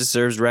think it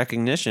deserves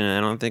recognition, and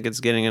I don't think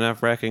it's getting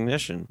enough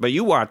recognition. But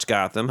you watch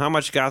Gotham. How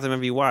much Gotham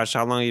have you watched?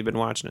 How long have you been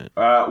watching it?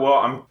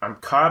 Well, I'm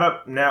caught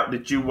up now.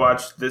 Did you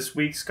watch this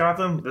week's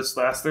Gotham this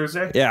last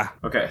Thursday? Yeah.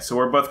 Okay, so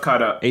we're both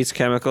caught up. Ace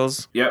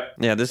Chemicals. Yep.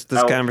 Yeah, this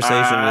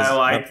conversation is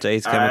up to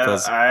Ace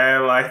Chemicals. I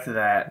liked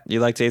that.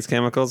 You liked Ace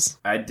Chemicals?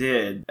 I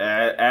did.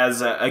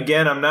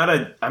 Again, I'm not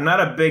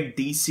a big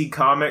DC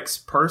Comics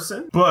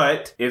person,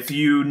 but if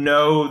you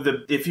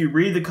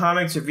read the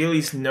comics, or if you at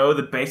least know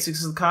the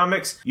basics of the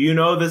comics, you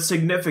know the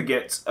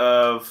significance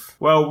of,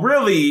 well,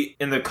 really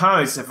in the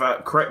comics,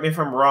 correct me if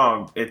I'm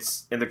wrong,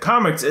 it's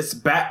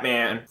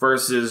Batman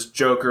versus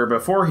Joker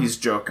before he's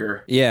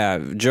Joker. Yeah,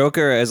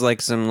 Joker is like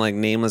some like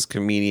nameless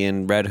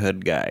comedian Red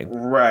Hood guy.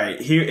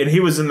 Right. He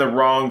was in the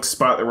wrong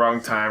spot at the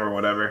wrong time or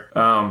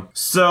whatever.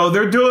 So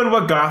they're doing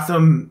what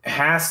Gotham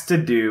has to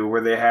do,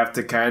 where they have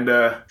to kind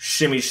of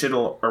shimmy shit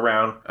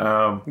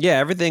around. Yeah,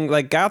 everything,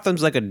 like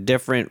Gotham's like a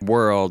different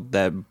world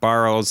that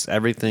borrows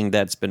everything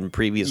that's been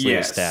previously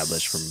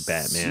established from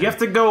Batman. You have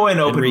to go in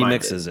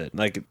open-minded. Remixes it,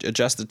 like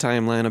adjust the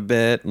timeline a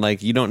bit.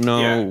 Like you don't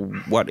know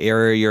what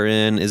era you're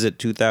in. Is it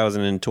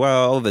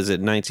 2012? Is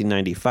it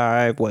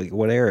 1995?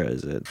 What era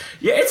is it?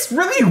 Yeah, it's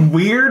really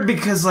weird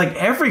because like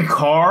every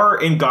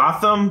car in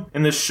Gotham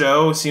in the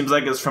show seems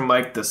like it's from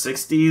like the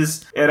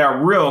 60s, and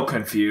I'm real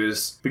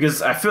confused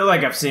because I feel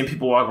like I've seen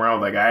people walk around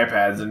with like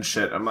iPads and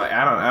shit. I'm like,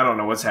 I don't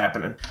know what's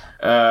happening.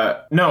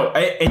 No,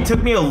 it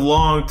took me a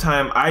long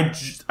time.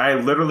 I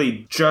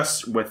literally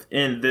just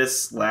within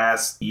this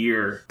last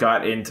year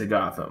got into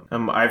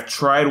Gotham. I've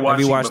tried watching. Have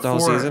you watched before.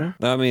 the whole season?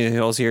 I mean, the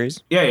whole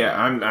series? Yeah.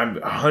 I'm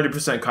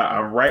 100% caught.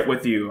 I'm right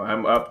with you.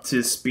 I'm up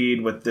to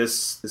speed with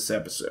this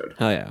episode.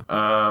 Oh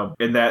yeah.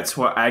 And that's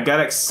what I got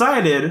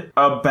excited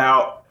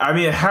about. I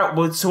mean,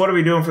 so what are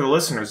we doing for the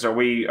listeners? Are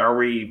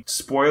we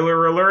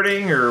spoiler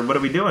alerting, or what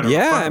are we doing?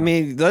 Yeah, I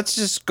mean, let's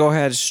just go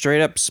ahead,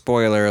 straight up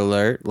spoiler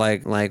alert.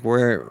 Like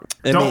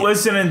Don't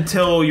listen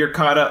until you're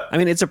caught up. I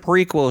mean, it's a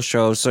prequel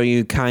show, so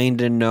you kind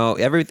of know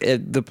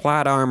the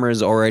plot armor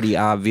is already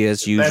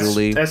obvious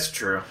usually. That's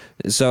true.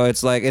 So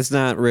it's like, it's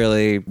not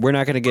really, we're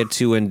not going to get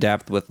too in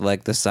depth with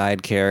like the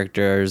side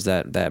characters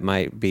that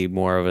might be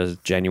more of a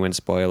genuine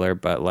spoiler,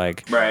 but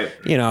like, right.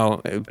 You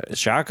know,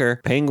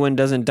 shocker, Penguin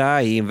doesn't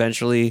die. He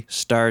eventually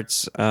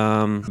starts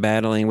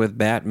battling with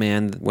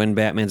Batman when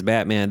Batman's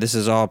Batman. This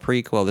is all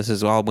prequel. This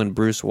is all when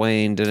Bruce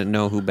Wayne didn't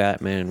know who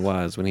Batman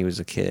was when he was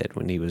a kid,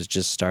 when he was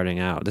just starting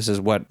out. This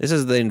is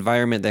the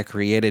environment that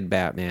created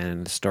Batman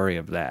and the story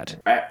of that.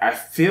 I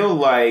feel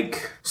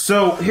like,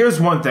 so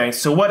here's one thing.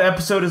 So what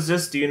episode is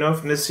this? Do you know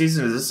from this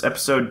season? Is this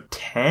episode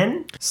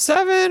 10?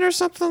 7 or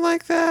something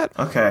like that.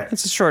 Okay.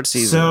 It's a short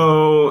season.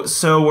 So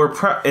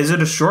is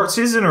it a short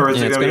season, or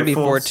is it going to be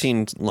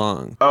 14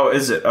 long? Oh,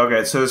 is it?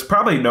 Okay, so there's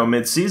probably no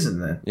mid-season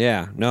then.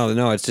 Yeah. No,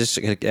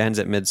 it ends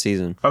at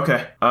mid-season.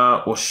 Okay.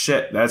 Well,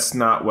 shit, that's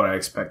not what I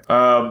expected.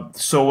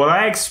 So what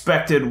I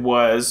expected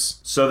was,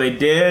 so they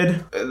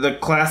did the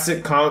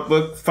classic comic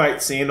book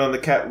fight scene on the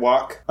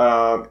catwalk,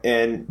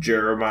 and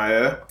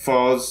Jeremiah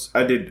falls.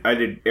 I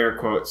did air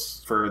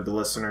quotes for the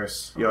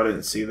listeners. Y'all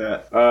didn't see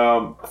that.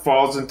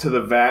 Falls into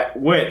the vat,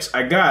 which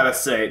I gotta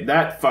say,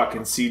 that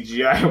fucking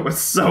CGI was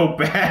so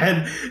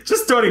bad.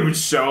 Just don't even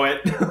show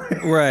it.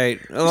 Right.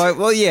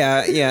 Well,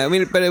 yeah. I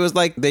mean, but it was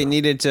like they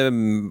needed to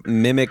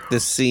mimic the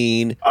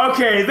scene.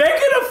 Okay, they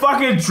could have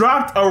fucking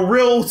dropped a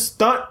real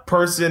stunt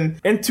person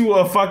into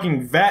a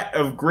fucking vat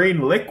of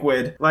green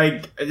liquid.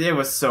 Like, it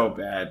was so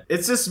bad.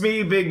 It's just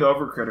me being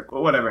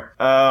overcritical. Whatever.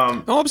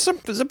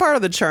 It's a part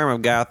of the charm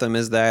of Gotham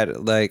is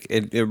that, like,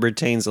 it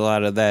retains a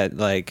lot of that,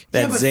 like,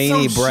 that but zany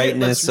some shit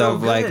brightness looks real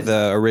of, like, good.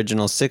 the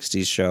original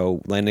 60s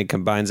show, and it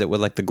combines it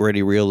with, like, the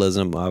gritty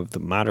realism of the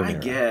modern era.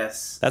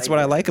 Guess. That's what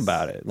I like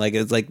about it. Like,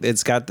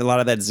 it's got a lot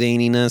of that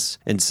zaniness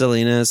and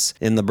silliness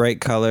in the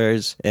bright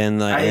colors and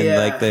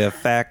like the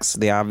effects,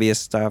 the obvious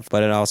stuff,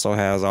 but it also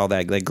has all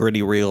that, like,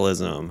 gritty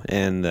realism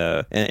and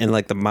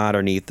like the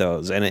modern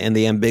ethos and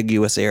the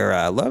ambiguous era.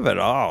 I love it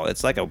all.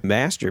 It's like a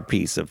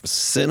masterpiece of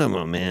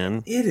cinema,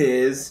 man. It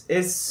is.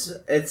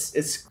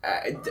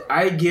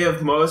 I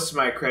give most of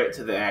my credit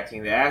to the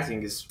acting. The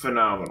acting is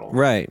phenomenal.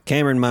 Right.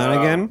 Cameron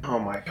Monaghan. Oh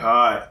my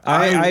god.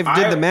 I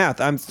did the math.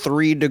 I'm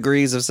 3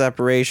 degrees of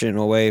separation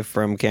away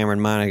from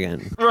Cameron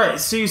Monaghan. Right.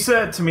 So you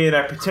said it to me, and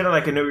I pretended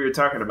like I knew what you were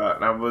talking about,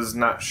 and I was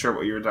not sure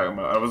what you were talking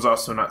about. I was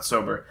also not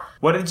sober.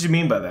 What did you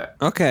mean by that?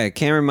 Okay,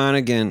 Cameron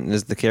Monaghan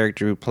is the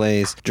character who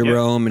plays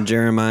Jerome and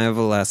Jeremiah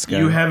Valeska.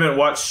 You haven't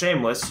watched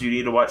Shameless. You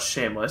need to watch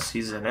Shameless.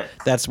 He's in it.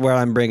 That's what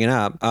I'm bringing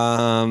up.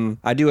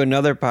 I do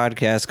another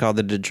podcast called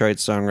the Detroit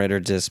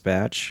Songwriter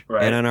Dispatch.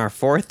 Right. And on our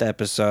 4th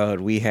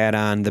episode, we had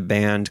on the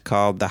band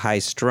called The High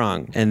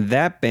Strung. And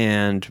that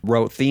band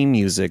wrote theme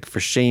music for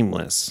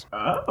Shameless.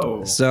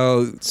 Oh.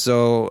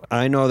 So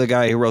I know the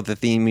guy who wrote the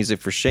theme music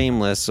for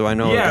Shameless, so I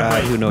know a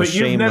guy who knows but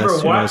you've Shameless, never who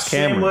knows watched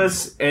Cameron.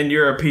 Shameless, and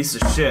you're a piece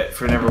of shit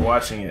for never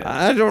watching it.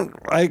 I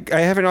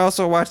haven't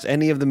also watched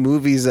any of the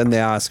movies and the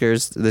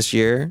Oscars this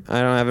year. I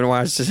haven't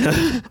watched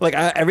like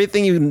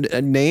everything you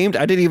named.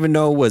 I didn't even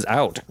know was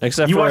out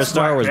except You for A watched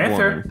Star Black Was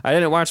Panther? Born. I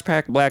didn't watch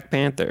Black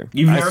Panther.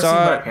 You've never seen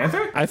Black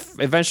Panther? I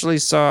eventually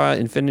saw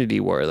Infinity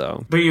War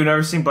though. But you've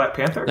never seen Black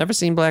Panther? Never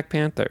seen Black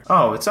Panther.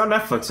 Oh, it's on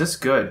Netflix. It's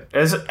good.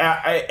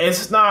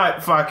 It's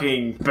not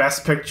fucking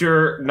Best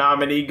Picture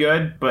nominee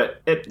good,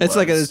 but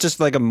It's just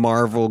like a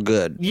Marvel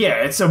good. Yeah,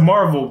 it's a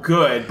Marvel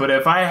good, but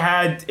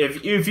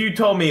if you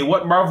told me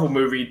what Marvel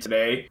movie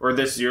today or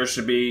this year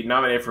should be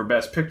nominated for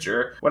Best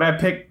Picture, would I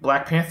pick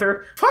Black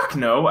Panther? Fuck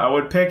no, I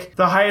would pick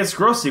the highest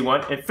grossing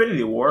one,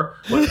 Infinity War,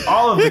 with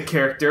all of the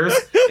characters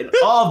and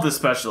all of the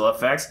special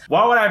effects.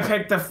 Why would I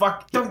pick the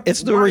fuck?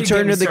 It's the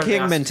Return of the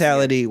King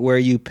mentality where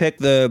you pick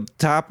the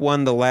top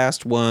one, the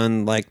last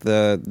one, like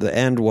the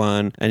end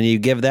one, and you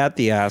give that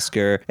the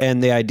Oscar,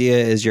 and the idea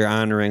is you're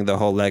honoring the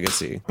whole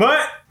legacy.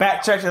 But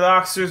back check to the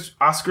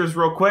Oscars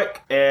real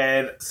quick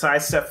and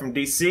sidestep from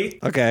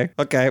DC.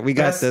 Okay, we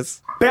got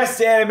this.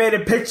 Best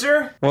animated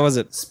picture? What was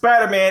it?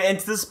 Spider-Man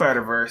Into the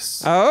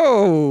Spider-Verse.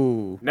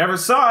 Oh. Never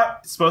saw it.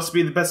 It's supposed to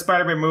be the best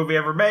Spider-Man movie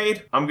ever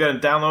made. I'm gonna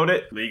download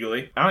it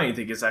legally. I don't even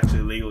think it's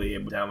actually legally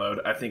able to download.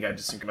 I think I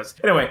just think it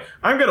must. Anyway,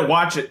 I'm gonna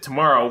watch it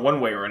tomorrow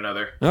one way or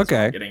another. That's what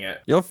I'm getting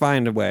it. You'll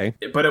find a way.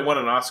 But it won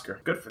an Oscar.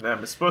 Good for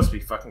them. It's supposed to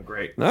be fucking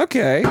great.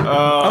 Okay.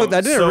 I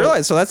didn't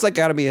realize. So that's like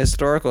gotta be a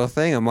historical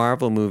thing, a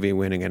Marvel movie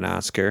winning an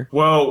Oscar.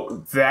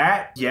 Well,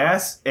 that,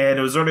 yes. And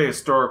it was already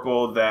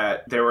historical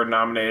that they were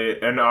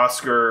nominated an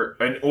Oscar,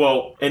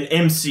 an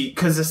MC,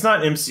 because it's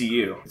not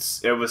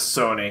MCU. It was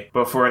Sony.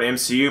 But for an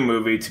MCU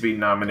movie to be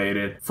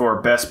nominated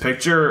for Best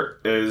Picture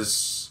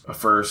is a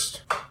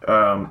first.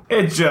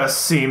 It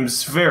just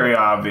seems very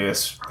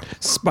obvious.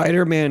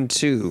 Spider-Man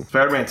 2.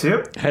 Spider-Man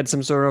 2? Had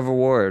some sort of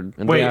award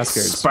in the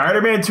Oscars.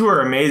 Spider-Man 2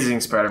 or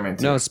Amazing Spider-Man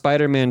 2? No,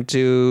 Spider-Man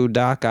 2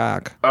 Doc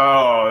Ock.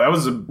 Oh, that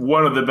was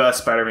one of the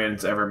best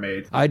Spider-Mans ever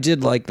made. I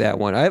did like that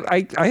one.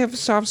 I have a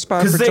soft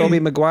spot for Tobey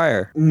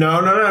Maguire.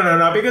 No,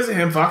 not because of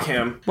him. Fuck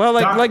him. Well,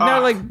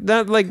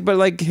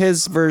 but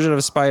his version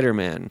of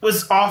Spider-Man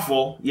was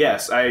awful.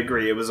 Yes, I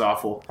agree. It was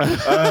awful.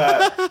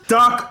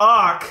 Doc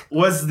Ock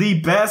was the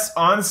best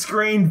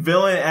on-screen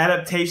villain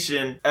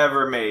adaptation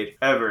ever made.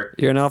 Ever.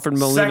 You're an Alfred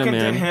Molina man.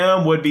 Second to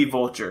him would be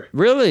Vulture.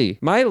 Really?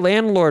 My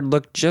landlord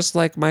looked just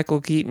like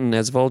Michael Keaton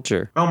as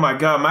Vulture. Oh my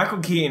god, Michael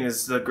Keaton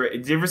is the great.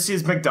 Did you ever see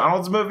his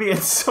McDonald's movie?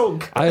 It's so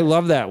good. I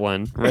love that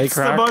one. Ray It's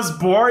Kroc. the most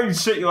boring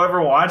shit you'll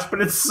ever watch,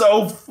 but it's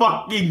so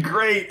fucking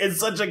great. It's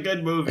such a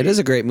good movie. It is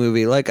a great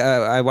movie. Like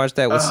I watched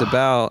that with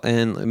Sibel,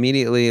 and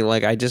immediately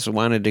like I just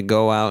wanted to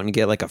go out and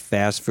get like a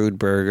fast food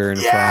burger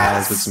and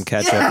fries with some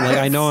ketchup. Yes! Like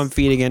I know I'm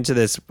feeding into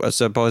this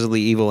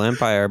supposedly evil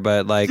empire,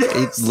 but like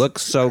it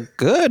looks so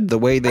good the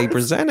way they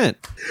present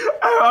it.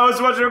 I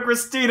was watching with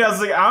Christine. I was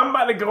like, I'm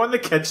about to go in the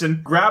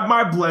kitchen, grab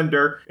my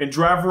blender, and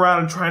drive around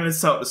and try and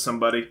sell it to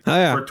somebody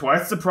for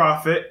twice the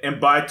profit and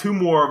buy 2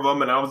 more of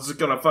them, and I was just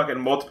gonna fucking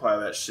multiply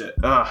that shit.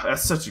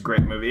 That's such a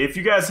great movie. If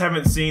you guys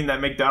haven't seen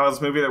that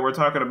McDonald's movie that we're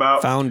talking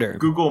about, Founder.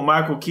 Google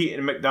Michael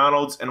Keaton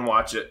McDonald's and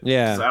watch it.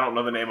 Yeah. 'Cause I don't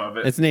know the name of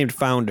it. It's named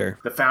Founder.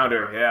 The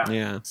Founder, yeah.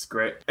 Yeah. It's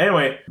great.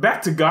 Anyway,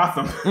 back to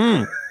Gotham.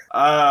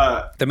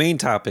 The main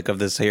topic of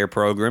this here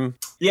program.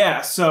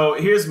 Yeah, so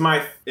here's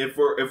my if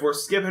we're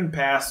skipping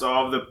past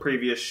all of the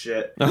previous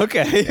shit.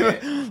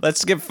 Okay, let's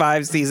skip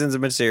 5 seasons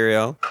of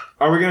material.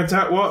 Are we gonna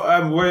talk?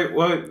 Well,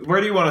 where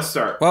do you want to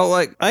start? Well,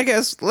 like I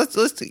guess let's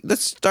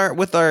start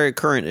with our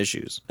current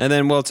issues, and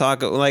then we'll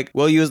talk. Like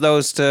we'll use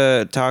those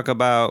to talk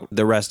about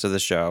the rest of the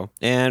show.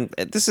 And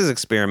this is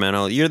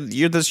experimental.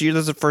 This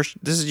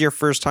is your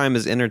first time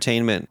as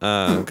entertainment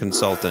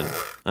consultant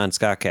on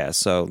Scottcast,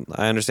 so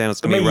I understand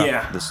it's gonna be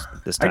rough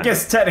this time. I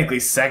guess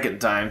technically second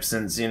time,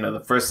 since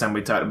the first time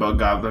we talked about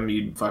Gotham,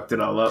 you fucked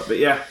it all up. But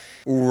yeah.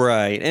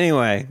 Right.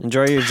 Anyway,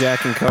 enjoy your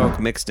Jack and Coke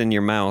mixed in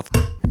your mouth.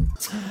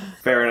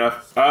 Fair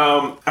enough.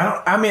 I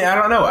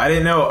don't know. I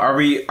didn't know.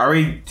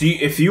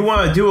 If you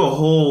want to do a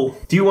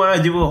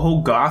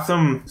whole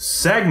Gotham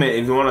segment,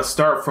 if you want to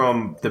start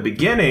from the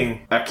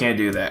beginning, I can't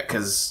do that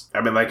because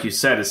like you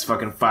said, it's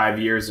fucking 5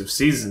 years of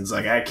seasons.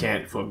 Like I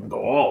can't fucking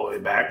go all the way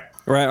back.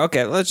 Right.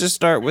 Okay. Let's just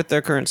start with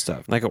their current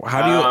stuff. Like,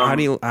 how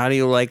do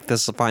you like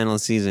this final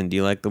season? Do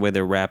you like the way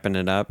they're wrapping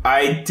it up?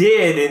 I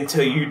did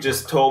until you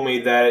just told me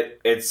that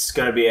it's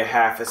gonna be a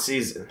half a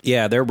season.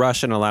 Yeah, they're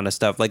rushing a lot of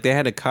stuff. Like they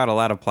had to cut a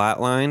lot of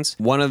plot lines.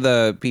 One of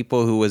the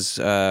people who was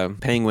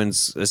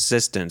Penguin's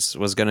assistants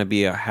was gonna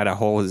be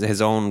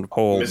his own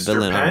whole Mr.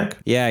 villain Penn? arc.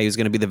 Yeah, he was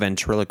gonna be the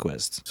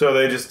ventriloquist. So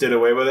they just did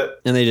away with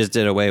it. And they just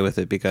did away with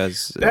it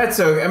because that's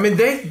okay.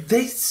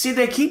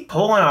 They keep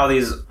pulling all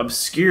these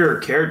obscure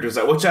characters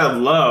out, which I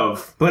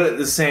love, but at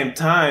the same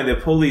time they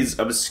pull these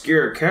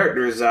obscure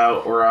characters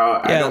out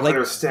I don't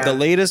understand. The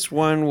latest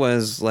one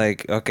was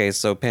like, okay,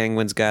 so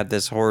Penguin's got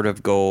this hoard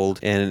of gold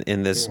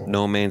in this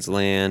no man's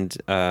land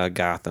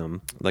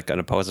Gotham, like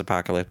an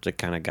post-apocalyptic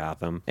kind of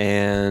Gotham,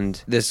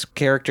 and this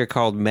character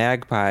called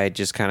Magpie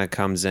just kind of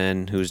comes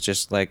in, who's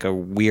just like a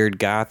weird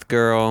goth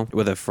girl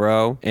with a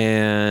fro,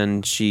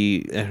 and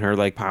her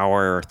like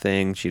power or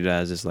thing she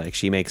does is like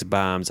she makes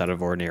bombs out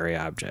of ordinary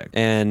objects,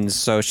 and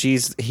so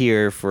she's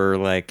here for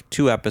like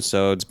 2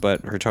 episodes,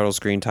 but her total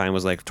screen time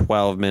was like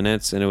 12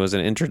 minutes, and it was an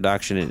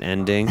introduction and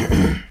ending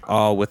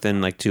all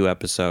within like 2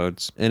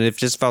 episodes, and it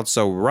just felt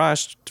so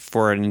rushed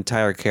for an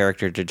entire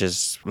character to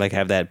just like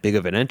have that big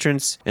of an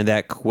entrance and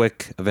that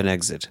quick of an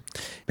exit.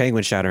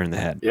 Penguin shot her in the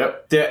head.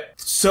 Yep.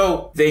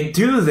 So they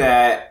do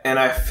that, and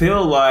I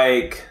feel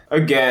like,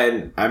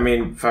 again,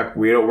 fuck,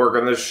 we don't work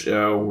on this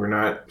show. We're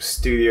not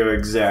studio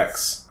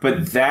execs.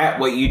 But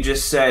what you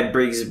just said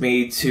brings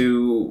me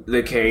to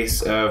the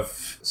case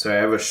of... So I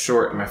have a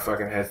short in my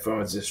fucking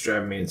headphones. It's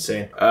driving me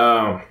insane.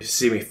 You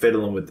see me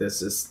fiddling with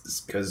this. It's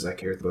because I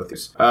care both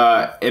these.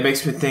 It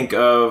makes me think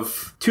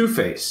of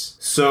Two-Face.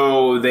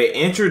 So they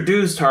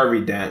introduced Harvey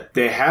Dent.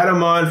 They had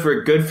him on for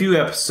a good few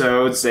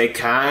episodes. They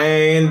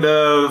kind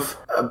of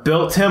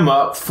built him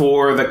up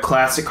for the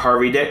classic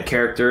Harvey Dent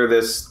character,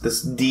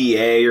 this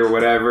DA or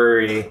whatever.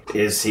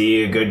 Is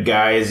he a good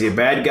guy? Is he a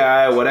bad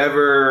guy?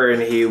 Whatever.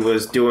 And he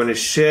was doing his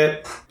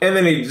shit. And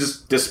then he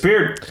just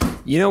disappeared.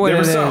 You know what it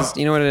is?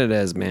 You know what it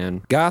is,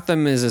 man?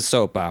 Gotham is a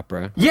soap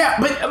opera. Yeah,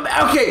 but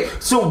okay,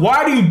 so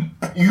why do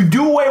you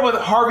do away with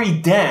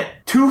Harvey Dent,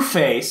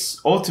 Two-Face,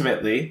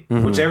 ultimately,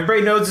 which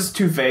everybody knows is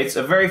Two-Face,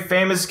 a very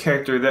famous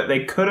character that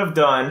they could have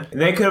done,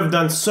 and they could have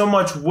done so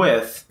much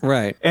with.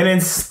 Right. And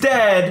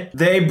instead,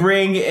 they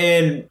bring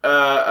in,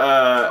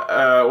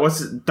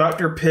 what's it,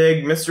 Dr.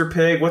 Pig, Mr.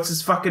 Pig, what's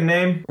his fucking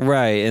name?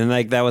 Right, and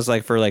like that was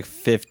like for like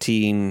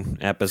 15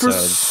 episodes.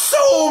 For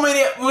so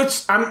many,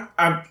 which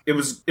it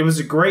was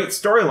a great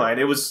storyline.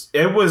 It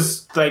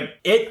was like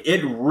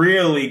it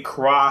really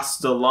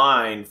crossed the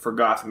line for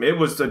Gotham. It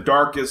was the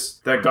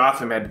darkest that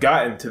Gotham had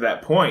gotten to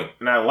that point,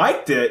 and I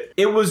liked it.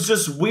 It was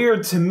just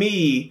weird to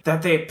me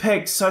that they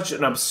picked such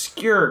an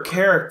obscure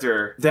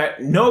character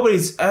that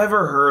nobody's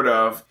ever heard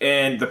of,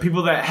 and the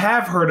people that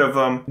have heard of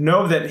him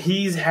know that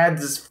he's had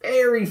this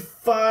very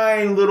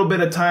fine little bit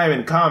of time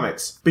in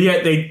comics, but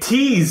yet they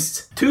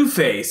teased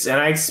Two-Face, and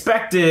I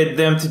expected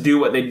them to do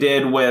what they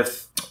did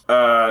with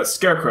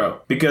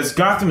Scarecrow, because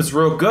Gotham is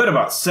real good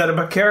about set up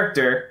a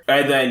character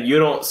and then you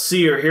don't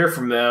see or hear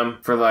from them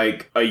for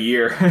like a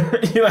year.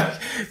 You're like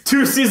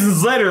 2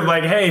 seasons later,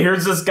 like, hey,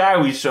 here's this guy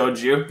we showed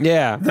you.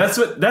 Yeah, that's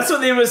what they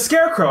did with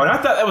Scarecrow, and I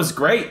thought that was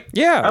great.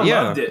 Yeah, I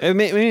loved it.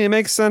 It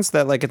makes sense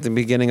that like at the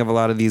beginning of a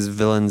lot of these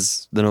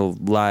villains' little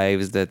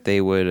lives that they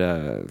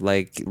would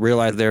like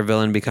realize their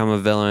villain, become a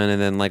villain,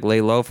 and then like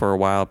lay low for a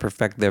while,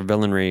 perfect their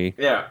villainry.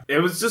 Yeah, it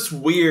was just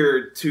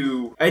weird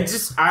to.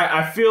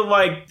 I feel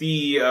like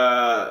the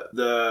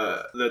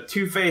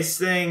Two-Face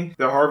thing,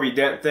 the Harvey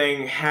Dent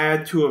thing,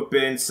 had to have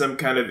been some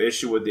kind of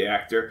issue with the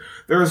actor.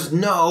 There's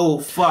no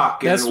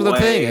fucking way. That's the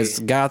thing, is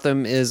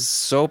Gotham is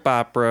soap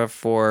opera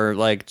for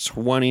like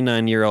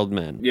 29-year-old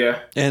men. Yeah.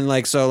 And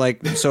like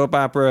soap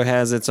opera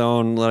has its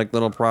own like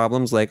little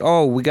problems, like,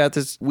 oh,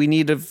 we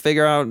need to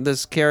figure out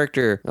this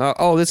character.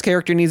 This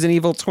character needs an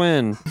evil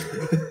twin.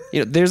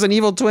 There's an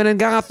evil twin in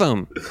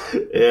Gotham.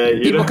 Yeah,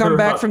 People come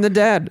back from the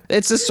dead.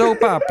 It's a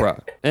soap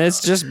opera. And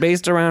it's just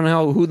based around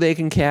who they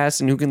can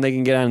cast and they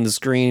can get on the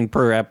screen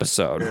per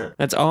episode. Yeah.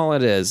 That's all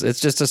it is. It's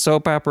just a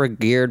soap opera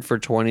geared for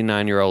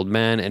 29-year-old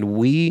men, and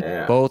we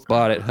both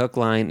bought it hook,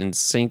 line, and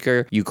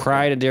sinker. You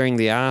cried during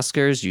the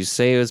Oscars. You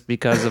say it was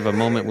because of a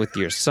moment with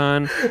your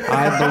son.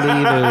 I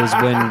believe it was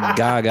when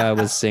Gaga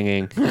was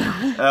singing.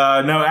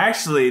 No,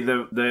 actually,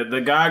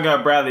 the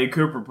Gaga Bradley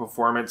Cooper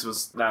performance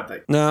was not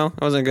that. No,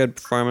 it wasn't a good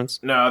performance.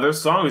 No, their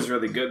song is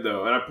really good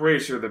though, and I'm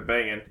pretty sure they're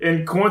banging.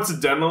 And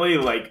coincidentally,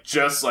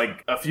 just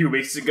a few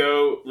weeks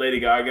ago, Lady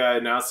Gaga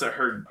announced that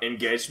her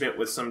engagement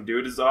with some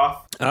dude is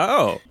off.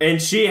 Oh.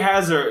 And she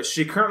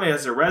currently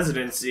has a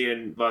residency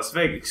in Las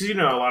Vegas. Because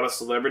a lot of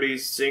celebrity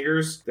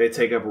singers, they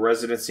take up a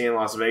residency in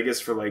Las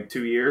Vegas for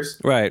 2 years.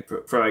 Right.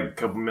 For a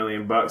couple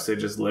 $1,000,000. They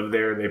just live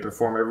there and they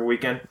perform every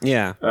weekend.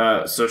 Yeah.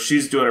 So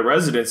she's doing a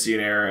residency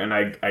there, and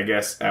I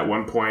guess at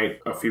one point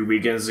a few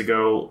weekends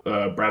ago,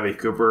 Bradley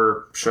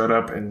Cooper showed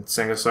up and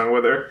sang a song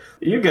with her.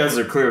 You guys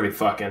are clearly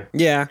fucking.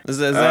 Yeah. Is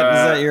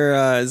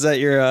that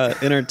your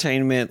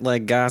entertainment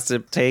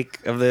gossip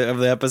take of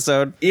the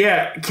episode?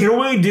 Yeah. Can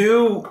we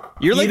do?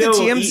 You're like the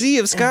TMZ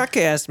of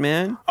Scottcast,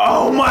 man.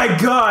 Oh my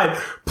god!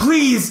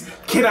 Please,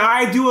 can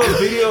I do a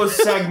video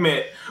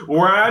segment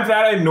where I'm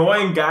that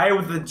annoying guy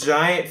with the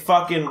giant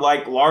fucking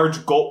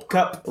large gulp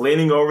cup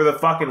leaning over the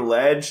fucking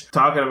ledge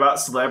talking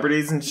about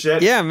celebrities and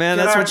shit? Yeah, man,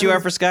 that's what you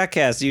are for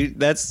Scottcast.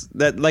 That's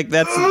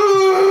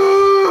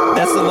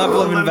the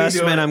level of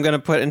investment I'm going to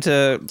put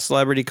into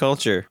celebrity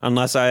culture,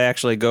 unless I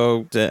actually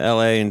go to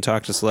LA and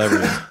talk to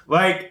celebrities.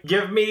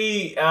 Give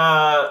me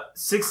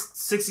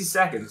 60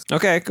 seconds.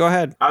 Okay, go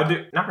ahead. I'll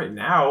do not right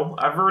now.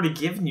 I've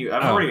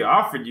already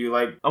offered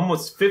you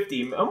almost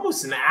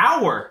an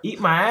hour. Eat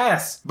my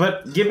ass.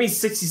 But give me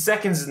 60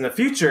 seconds in the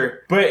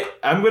future. But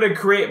I'm going to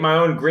create my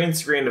own green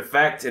screen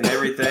effect and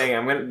everything.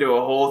 I'm going to do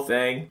a whole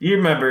thing. You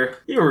remember.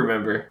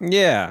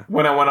 Yeah.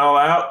 When I went all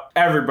out,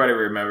 everybody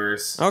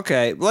remembers.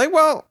 Okay.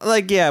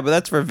 Yeah, but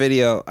that's for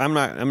video. I'm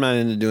not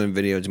into doing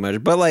video too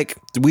much. But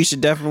we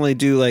should definitely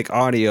do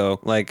audio,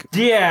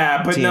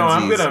 Yeah, but TMZs. No,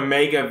 I'm gonna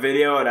make a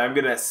video and I'm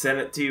gonna send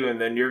it to you, and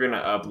then you're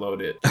gonna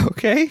upload it.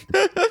 Okay.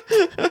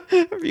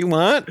 If you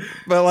want.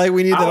 But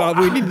we need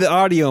the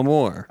audio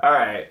more. All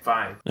right,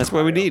 fine. That's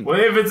what we need. Well,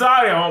 if it's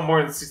audio, I want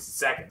more than 60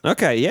 seconds.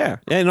 Okay, yeah.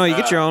 Yeah, no, you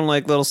get your own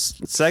little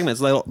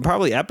segments,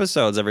 probably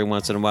episodes every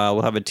once in a while.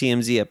 We'll have a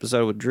TMZ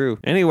episode with Drew.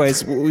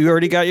 Anyways, we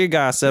already got your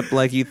gossip.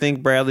 You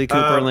think Bradley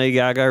Cooper and Lady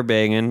Gaga are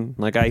banging.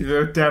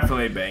 They're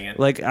definitely banging.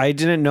 I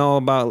didn't know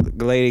about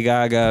Lady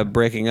Gaga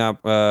breaking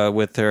up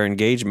with her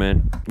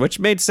engagement, which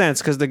made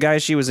sense because the guy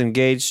she was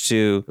engaged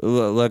to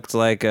looked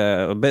like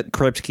a bit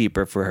crypt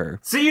keeper for her.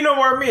 See, you know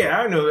where me?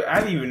 I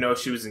didn't even know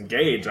she was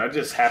engaged. I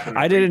just happened.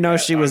 I didn't know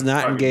she was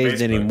not engaged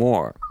Facebook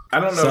anymore. I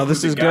don't know. So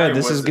this is good.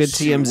 This is good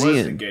TMZ. She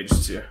was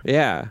engaged to.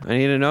 Yeah, I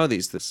need to know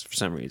these for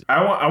some reason.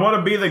 I want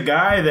to be the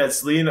guy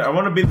that's leaning. I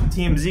want to be the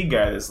TMZ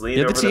guy that's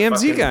leaning over the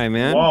TMZ fucking guy,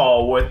 man.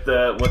 wall with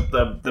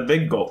the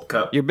big gulp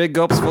cup. Your big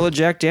gulp's full of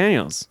Jack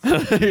Daniels. You're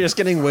just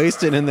getting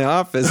wasted in the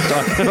office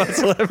talking about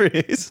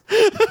celebrities.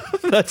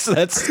 That's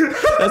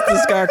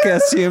the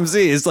Scottcast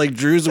TMZ. It's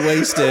Drew's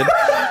wasted.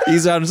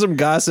 He's on some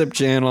gossip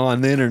channel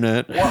on the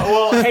internet.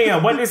 Well, hang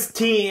on. What does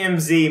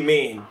TMZ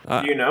mean?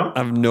 Do you know? I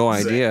have no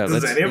idea.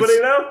 Does anybody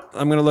know?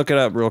 I'm going to look it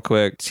up real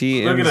quick.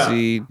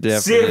 TMZ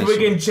definition. See if we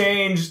can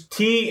change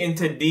T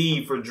into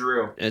D for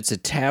Drew. It's a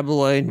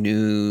tabloid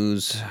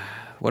news.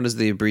 What does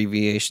the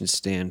abbreviation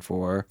stand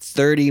for?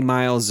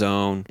 30-mile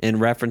zone, in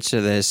reference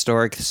to the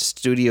historic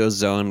studio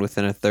zone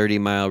within a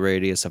 30-mile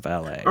radius of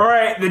LA. All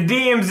right, the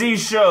DMZ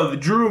show, the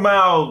Drew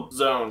Mile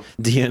Zone.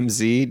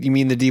 DMZ? You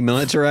mean the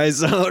demilitarized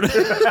zone?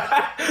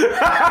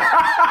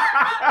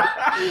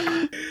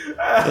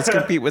 Let's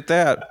compete with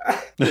that.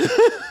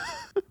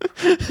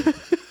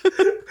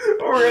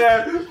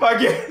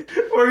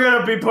 We're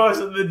gonna be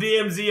posting the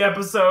DMZ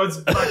episodes.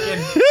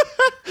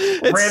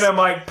 Fucking random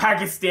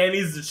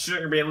Pakistanis that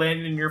shouldn't be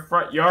landing in your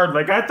front yard.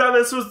 I thought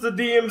this was the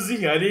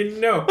DMZ. I didn't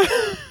know.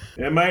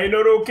 Am I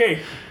not okay?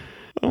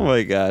 Oh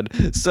my god.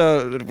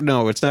 So,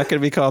 no, it's not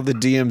going to be called the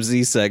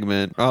DMZ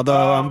segment.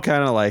 Although I'm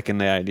kind of liking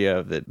the idea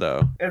of it,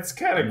 though. It's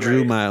kind of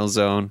Drew Mile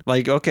Zone.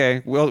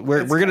 Okay, well,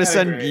 we're going to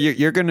send...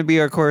 You're going to be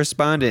our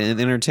correspondent in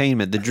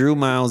entertainment. The Drew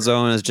Mile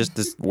Zone is just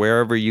this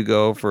wherever you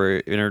go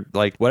for...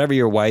 whatever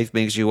your wife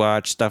makes you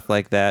watch, stuff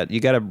like that.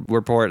 You got to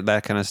report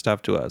that kind of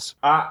stuff to us.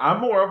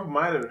 I'm more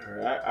open-minded than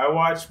her. I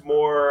watch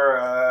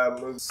more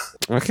movies.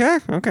 Okay,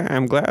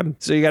 I'm glad.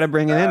 So you got to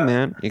bring it in,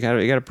 man. You got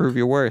to prove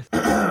your worth.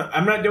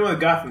 I'm not doing with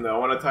Gotham, though. I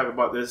want to talk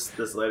about this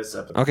latest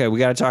episode. Okay, we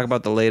got to talk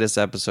about the latest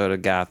episode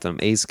of Gotham,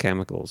 Ace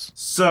Chemicals.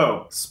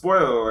 So,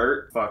 spoiler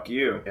alert, fuck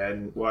you. I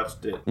hadn't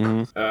watched it.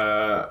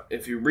 Mm-hmm.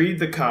 If you read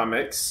the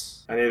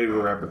comics, I need to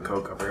go grab a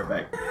Coke. I'll be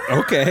right back.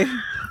 Okay.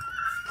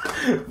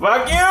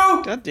 Fuck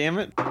you! God damn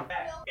it.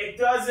 It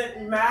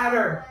doesn't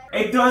matter.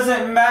 It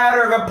doesn't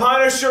matter. The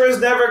Punisher is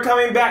never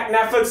coming back.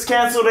 Netflix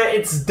canceled it.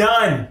 It's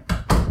done.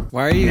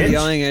 Why are you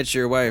yelling at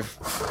your wife?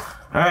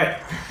 All right.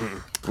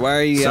 Why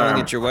are you yelling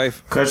Sorry. at your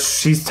wife? Because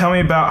she's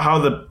telling me about how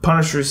the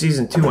Punisher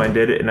season 2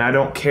 ended, and I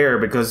don't care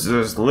because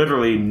there's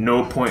literally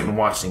no point in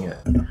watching it.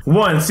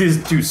 1,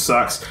 season 2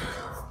 sucks.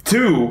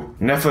 2,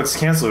 Netflix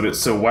canceled it,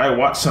 so why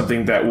watch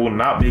something that will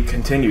not be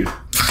continued?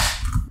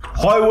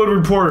 Hollywood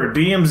Reporter,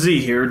 DMZ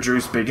here,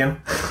 Drew speaking.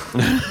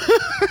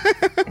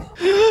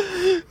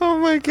 Oh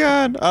my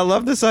god, I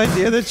love this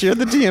idea that you're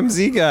the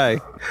DMZ guy.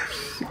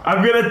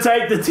 I'm gonna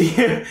take the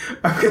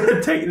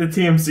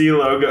TMZ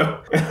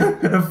logo and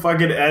I'm gonna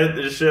fucking edit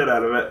the shit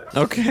out of it.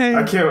 Okay.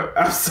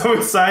 I'm so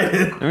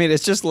excited. I mean,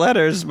 it's just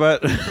letters,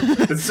 but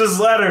It's just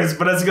letters,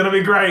 but it's gonna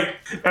be great.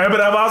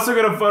 But I'm also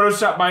gonna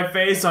Photoshop my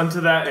face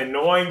onto that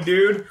annoying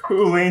dude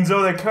who leans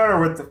over the counter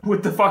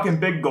with the fucking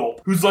big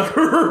gulp. Who's like,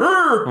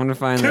 I'm gonna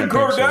find Kim that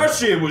picture.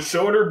 Kardashian was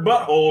showing her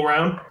butthole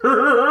around.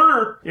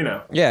 You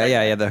know.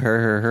 yeah, the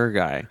her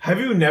guy. Have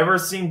you never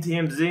seen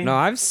TMZ? No,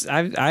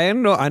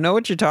 I know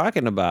what you're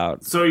talking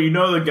about. So you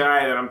know the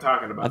guy that I'm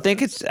talking about. I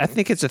think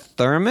it's a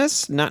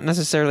thermos, not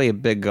necessarily a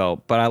big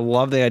gulp, but I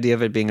love the idea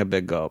of it being a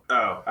big gulp.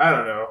 Oh, I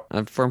don't know.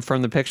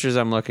 From the pictures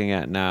I'm looking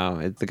at now,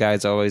 the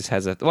guy's always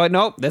has a. Well,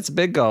 nope, that's a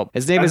big gulp.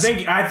 His name is.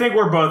 I think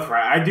we're both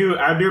right. I do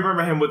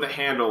remember him with a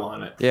handle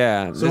on it.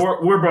 Yeah. So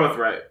we're both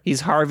right.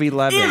 He's Harvey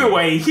Levin. Either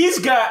way, he's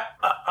got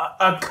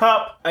a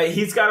cup.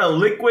 He's got a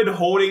liquid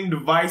holding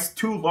device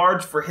too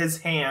large for his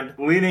hand,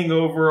 leaning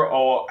over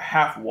a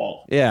half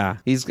wall. Yeah,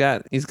 he's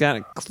got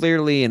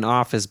clearly an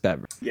office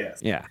beverage. Yes.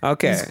 Yeah.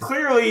 Okay. He's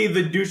clearly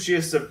the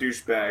douchiest of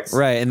douchebags.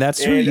 Right, and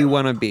that's who And- you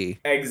want to be.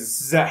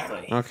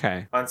 Exactly.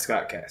 Okay. On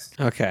Scottcast.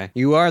 Okay.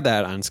 You are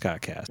that on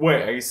Scottcast.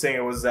 Wait, are you saying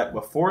it was that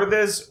before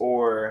this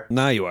or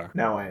Now you are.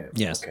 now I am?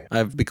 Yes. Okay.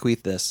 I've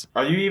bequeathed this.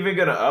 Are you even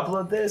gonna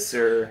upload this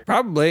or?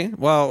 Probably.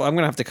 Well, I'm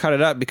gonna have to cut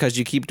it up because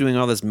you keep doing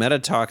all this meta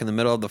talk in the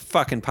middle of the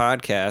fucking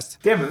podcast.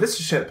 Yeah, but this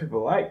is shit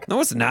people like.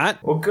 No, it's not.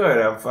 Well, good.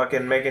 I'm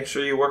fucking making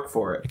sure you work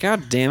for it.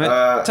 God damn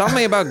it. Tell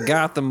me about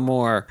Gotham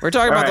more. We're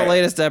talking about the Alright.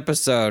 latest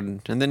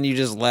episode, and then you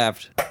just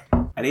left.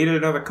 I needed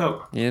another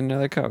Coke. You need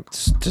another Coke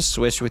to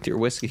swish with your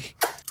whiskey.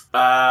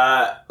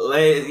 Yeah,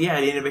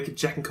 I need to make a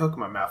Jack and Coke in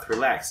my mouth.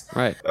 Relax.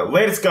 Right.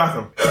 Latest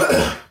Gotham.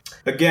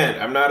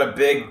 Again, I'm not a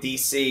big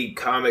DC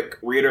comic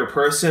reader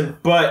person,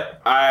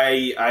 but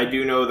I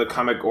do know the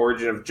comic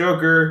origin of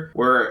Joker,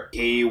 where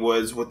he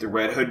was with the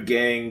Red Hood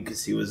gang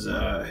because he was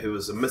a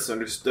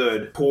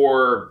misunderstood,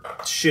 poor,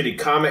 shitty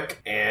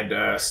comic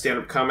and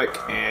stand-up comic,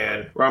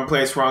 and wrong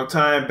place, wrong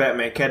time.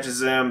 Batman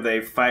catches him.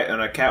 They fight on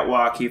a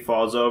catwalk. He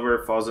falls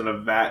over, falls in a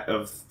vat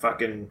of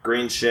fucking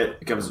green shit,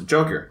 becomes a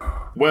Joker.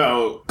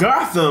 Well,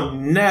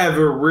 Gotham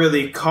never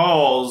really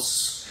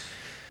calls.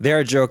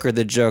 Their Joker,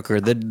 the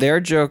Joker. Their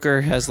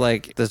Joker has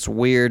like this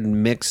weird,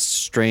 mixed,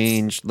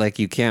 strange, like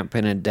you can't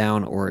pin it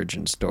down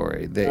origin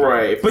story.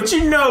 Right, but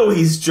you know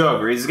he's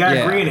Joker. He's got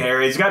Yeah. green hair.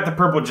 He's got the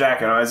purple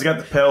jacket on. He's got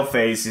the pale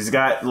face. He's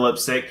got the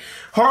lipstick.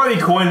 Harley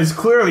Quinn is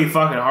clearly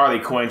fucking Harley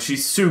Quinn.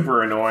 She's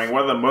super annoying.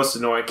 One of the most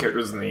annoying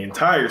characters in the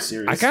entire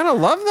series. I kind of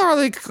love the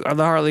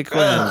Harley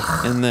Quinn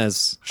in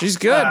this. She's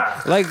good.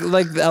 Like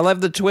I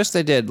love the twist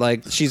they did.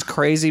 Like she's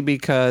crazy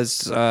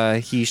because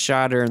he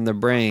shot her in the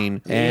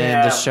brain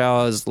and the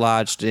shell is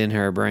lodged in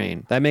her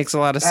brain. That makes a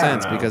lot of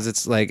sense know. because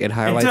it's like it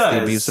highlights the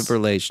does. abusive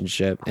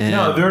relationship. And,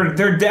 No,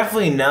 they're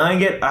definitely knowing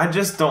it. I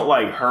just don't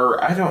like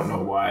her. I don't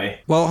know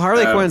why. well,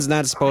 Harley Quinn's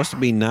not supposed to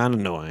be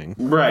non-annoying.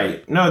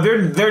 Right. No,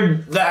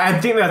 I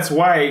think that's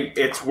why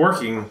it's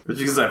working.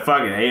 Because I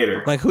fucking hate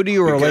her. Like, who do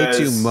you relate to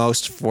Because-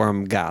 most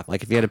from Gotham?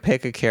 Like, if you had to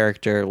pick a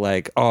character,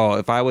 like, oh,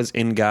 if I was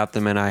in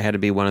Gotham and I had to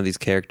be one of these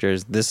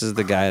characters, this is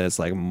the guy that's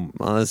like,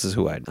 well, this is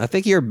who I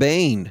think you're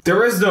Bane.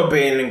 There is no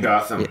Bane in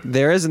Gotham.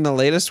 There is in the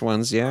latest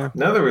ones, yeah.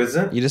 No, there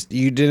isn't.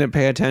 You didn't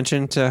pay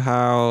attention to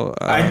how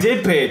I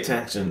did pay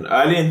attention.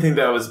 I didn't think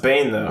that was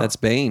Bane, though. that's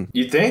Bane.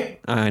 You think?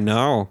 I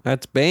know.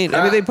 That's Bane.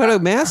 I mean, they put a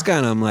mask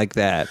on him like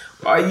that.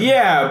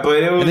 Yeah,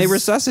 but it was. And they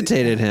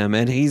resuscitated him,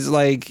 and he's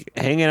like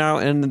hanging out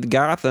in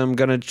Gotham,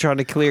 gonna try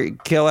to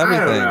kill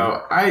everything.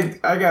 I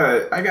don't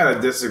know. I gotta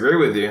disagree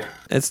with you.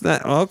 It's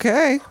not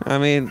okay. I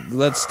mean,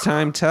 let's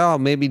time tell.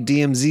 Maybe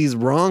DMZ's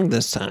wrong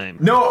this time.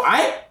 No,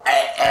 I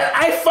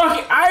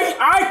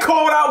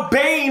called out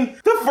Bane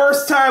the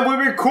first time we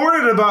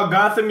recorded about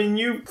Gotham, and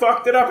you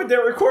fucked it up and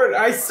didn't record it.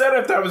 I said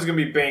if that was gonna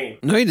be Bane.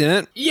 No, you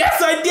didn't.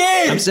 Yes, I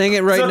did. I'm saying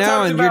it right So now,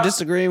 talked and you're about-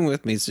 disagreeing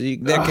with me. So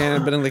that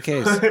can't have been the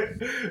case.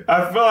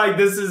 I feel like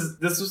this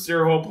was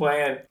your whole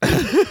plan.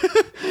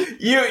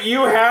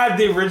 You had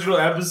the original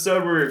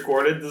episode we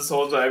recorded this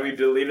whole time. We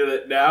deleted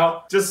it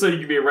now just so you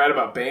could be right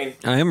about Bane.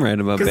 I am right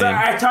about Because Bane.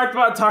 I talked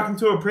about talking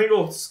to a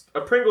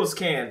Pringles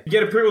can. You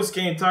get a Pringles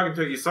can, talking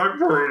to it. You start.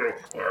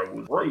 I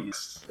was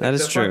raised. That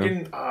is true.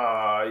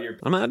 You're.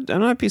 I'm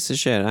not a piece of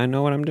shit. I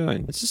know what I'm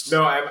doing. It's just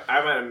No, I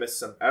might have missed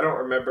some. I don't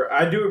remember.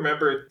 I do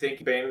remember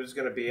thinking Bane was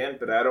going to be in,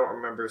 but I don't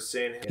remember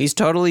seeing him. he's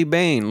totally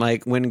Bane.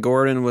 Like when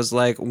Gordon was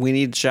like, "We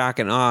need shock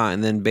and awe,"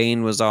 and then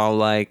Bane was all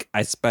like,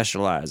 "I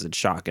specialize in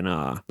shock and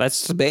awe."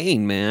 That's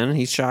Bane, man.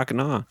 He's shock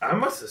and awe. I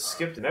must have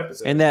skipped an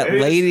episode. And that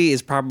Maybe lady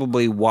is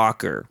probably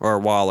Walker or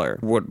Waller,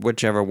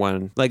 whichever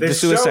one. Like they the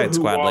show Suicide who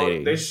Squad Waller-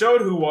 lady. They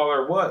showed who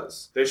Waller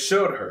was. They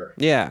showed her.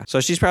 Yeah,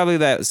 so she's probably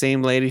that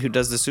same lady who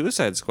does the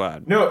Suicide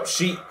Squad. No,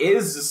 she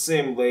is the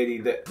same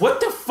lady that... What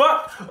the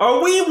fuck?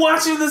 Are we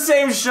watching the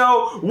same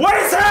show? What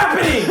is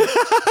happening?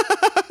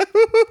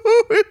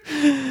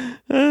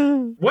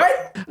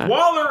 What?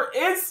 Waller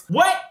is...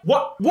 What?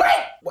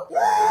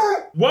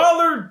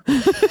 Waller...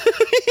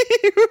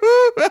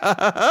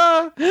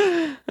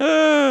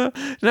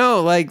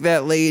 No, like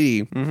that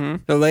lady.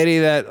 The lady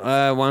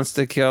that wants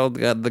to kill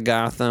the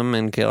Gotham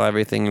and kill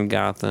everything in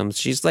Gotham.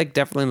 She's like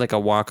definitely like a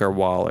Walker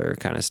Waller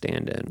kind of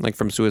stand-in, like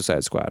from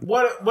Suicide Squad.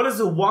 What is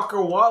a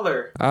Walker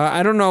Waller?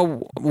 I don't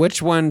know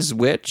which one's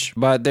which,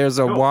 but there's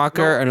a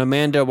an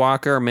Amanda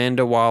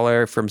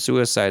Waller from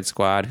Suicide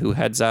Squad who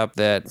heads up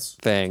that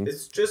thing.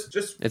 It's just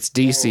It's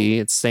DC.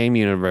 It's same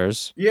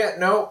universe. Yeah,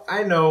 no,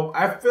 I know.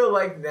 I feel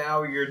like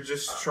now you're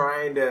just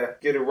trying to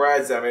get a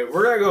rise out of me.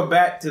 We're gonna go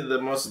back to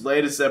the most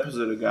latest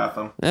episode of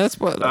Gotham. That's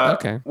what.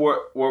 Okay. Where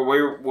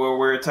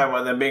we're talking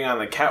about them being on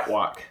the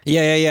catwalk.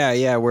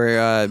 Yeah.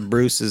 Where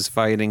Bruce is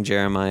fighting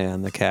Jeremiah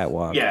on the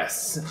catwalk.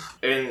 Yes,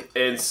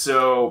 and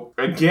so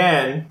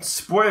again,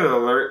 spoiler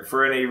alert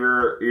for any of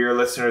your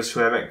listeners who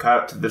haven't caught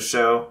up to the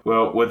show.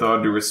 Well, with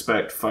all due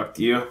respect, fuck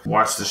you.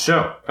 Watch the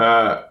show.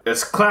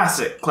 It's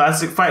classic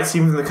fight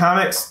scene from the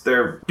comics.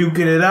 They're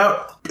duking it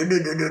out,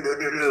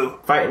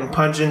 fighting,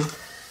 punching.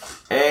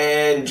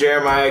 And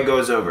Jeremiah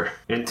goes over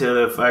into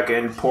the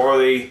fucking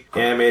poorly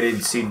animated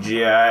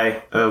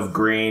CGI of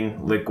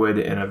green liquid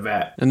in a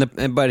vat.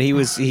 But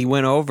he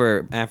went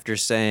over after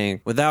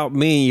saying, "Without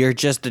me, you're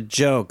just a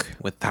joke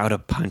without a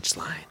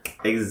punchline."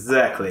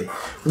 Exactly.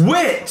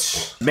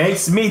 Which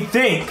makes me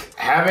think,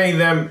 having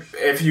them,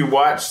 if you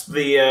watch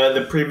the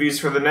previews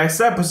for the next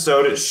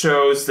episode, it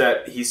shows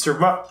that he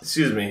survives,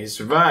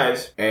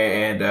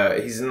 and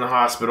he's in the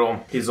hospital.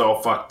 He's all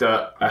fucked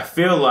up. I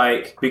feel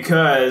like,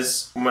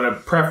 because I'm going to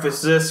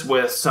preface this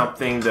with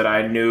something that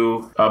I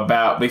knew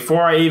about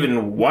before I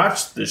even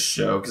watched the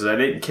show, because I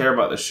didn't care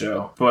about the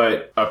show.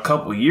 But a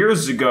couple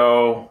years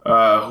ago,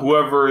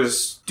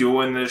 whoever's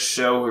doing this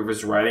show,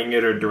 whoever's writing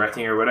it or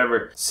directing it or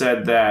whatever,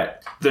 said that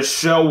the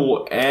show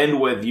will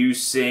end with you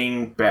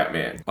seeing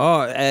Batman.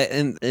 Oh,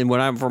 and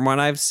from what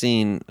I've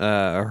seen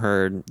or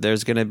heard,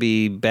 there's gonna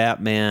be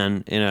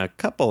Batman in a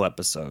couple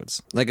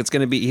episodes. Like he's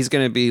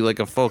gonna be like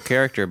a full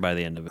character by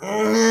the end of it.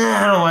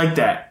 I don't like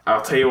that.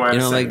 I'll tell you why. You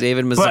don't like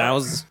David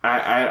Mazouz?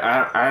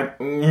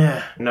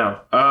 No.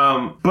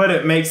 But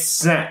it makes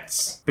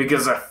sense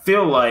because I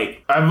feel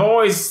like I've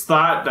always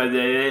thought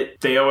that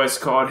they always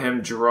called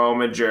him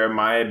Jerome and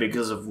Jeremiah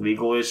because of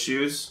legal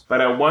issues. But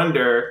I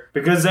wonder,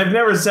 because they've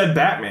never said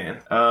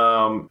Batman.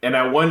 And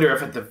I wonder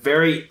if at the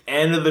very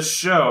end of the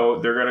show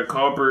they're gonna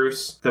call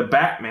Bruce the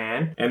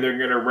Batman and they're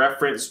gonna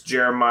reference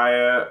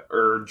Jeremiah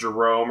or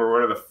Jerome or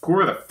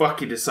whoever the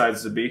fuck he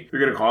decides to be. They're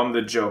gonna call him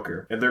the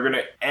Joker. And they're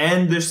gonna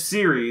end the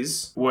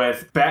series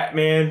with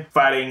Batman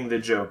fighting the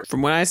Joker.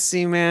 From what I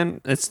see,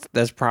 man,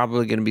 that's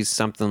probably gonna be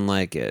something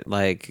like it.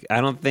 Like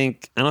I don't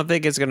think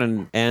it's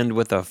gonna end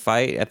with a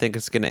fight. I think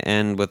it's gonna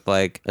end with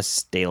like a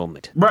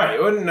stalemate. Right.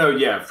 No,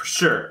 yeah, for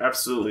sure.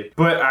 Absolutely.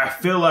 But I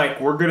feel like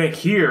we're gonna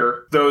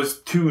hear those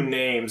two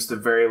names the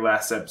very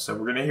last episode.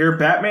 We're gonna hear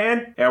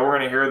Batman and we're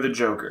gonna hear the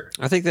Joker.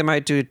 I think they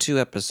might do 2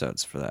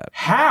 episodes for that.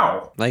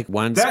 How? Like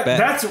one's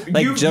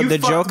the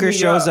Joker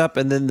shows up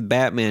and then the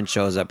Batman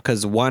shows up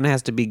because one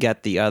has to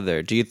beget the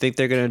other. Do you think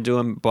they're gonna do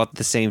them both at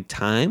the same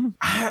time?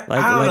 I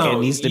don't know.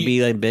 It needs to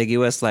be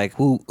ambiguous. Like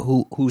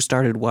who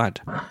started what?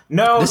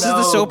 No, this is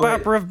the soap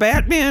opera of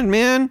Batman,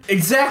 man.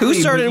 Exactly. Who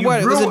started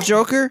what? Was it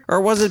Joker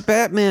or was it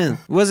Batman?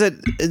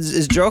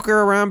 Is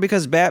Joker around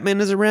because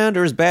Batman is around,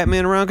 or is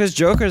Batman around because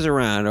Joker's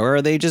around, or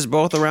are they just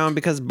both around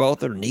because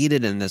both are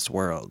needed in this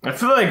world? I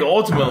feel like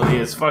ultimately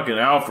it's fucking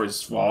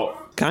Alfred's fault.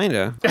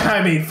 Kinda.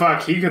 I mean,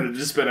 fuck, he could have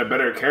just been a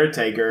better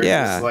caretaker.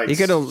 Yeah, just, he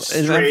could have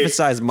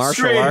emphasized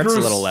martial arts Bruce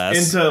a little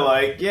less.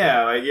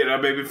 Into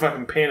maybe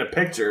fucking paint a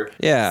picture.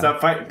 Yeah.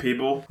 Stop fighting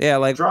people. Yeah,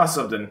 like draw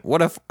something.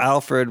 What if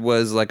Alfred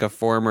was like a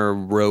former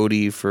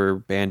roadie for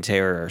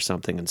Pantera or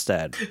something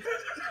instead?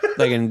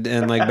 And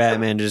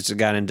Batman just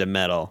got into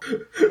metal.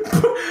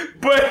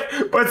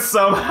 But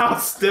somehow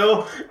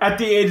still at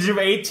the age of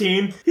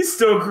 18, he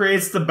still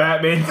creates the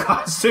Batman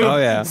costume. Oh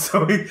yeah.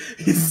 So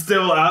he's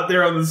still out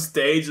there on the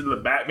stage in the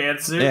Batman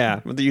suit.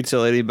 Yeah, with the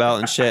utility belt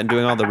and shit and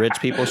doing all the rich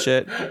people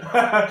shit.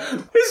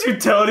 His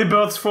utility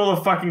belt's full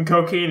of fucking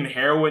cocaine and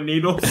heroin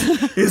needles.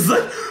 He's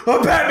like,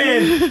 oh,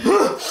 Batman!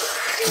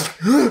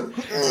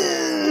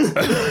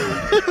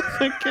 Oh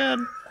my god.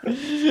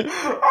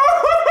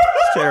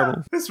 It's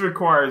terrible. This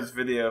requires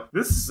video.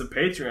 This is some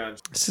Patreon.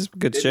 This is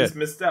good they shit. Just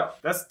missed out.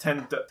 That's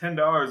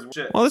 $10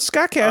 shit. Well, the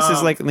Scottcast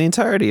is like the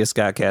entirety of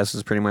Scottcast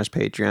is pretty much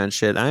Patreon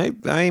shit. I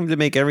aim to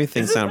make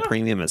everything sound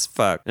premium as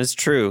fuck. It's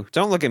true.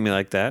 Don't look at me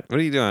like that. What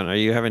are you doing? Are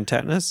you having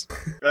tetanus?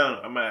 No,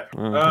 I'm at.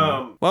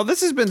 Okay. Well,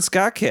 this has been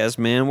Scottcast,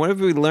 man. What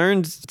have we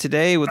learned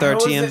today with our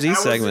TMZ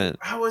segment?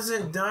 I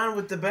wasn't done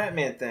with the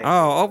Batman thing.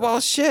 Oh, well,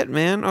 shit,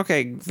 man.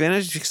 Okay,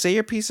 finish. Say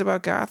your piece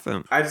about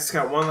Gotham. I just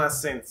got one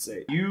last thing can't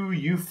say.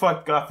 You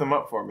fucked Gotham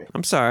up for me.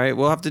 I'm sorry.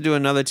 We'll have to do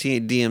another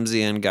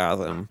DMZ and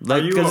Gotham. Are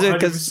you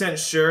 100%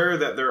 sure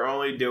that they're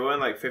only doing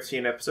like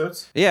 15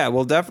 episodes? Yeah,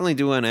 we'll definitely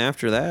do one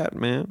after that,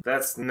 man.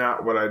 That's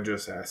not what I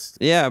just asked.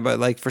 Yeah, but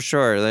like for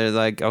sure, they're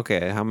like,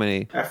 okay, how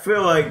many? I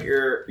feel like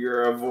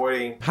you're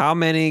avoiding. How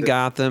many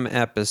Gotham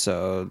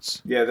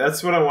episodes? Yeah,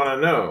 that's what I want to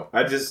know.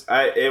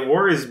 It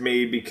worries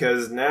me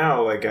because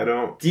now, like, I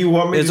don't. Do you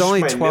want me? There's to only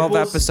see my 12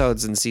 nipples?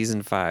 episodes in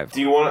season 5.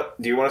 Do you want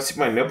to see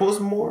my nipples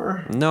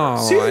more? No,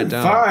 season I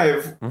don't.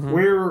 5.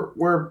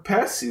 We're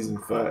past season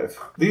 5.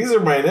 These are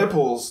my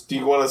nipples. Do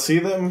you want to see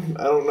them?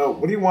 I don't know.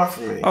 What do you want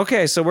from me?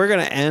 Okay, so we're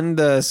gonna end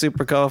the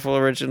super colorful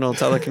original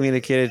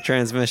telecommunicated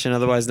transmission,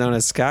 otherwise known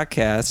as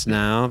Scottcast.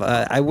 Now,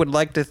 I would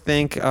like to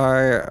thank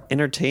our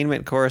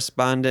entertainment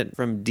correspondent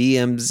from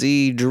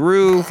DMZ,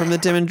 Drew from the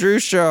Tim and Drew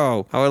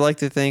Show. I would like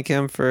to thank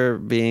him for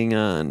being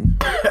on.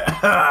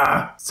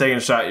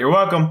 Second shot. You're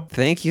welcome.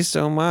 Thank you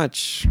so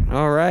much.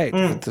 All right,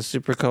 with the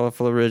super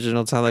colorful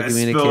original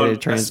telecommunicated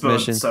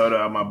transmission, I spilled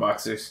soda on my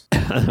boxers.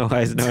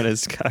 otherwise known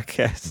as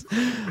Scottcast.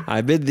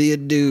 I bid thee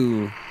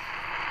adieu.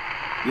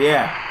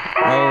 Yeah.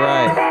 All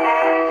right.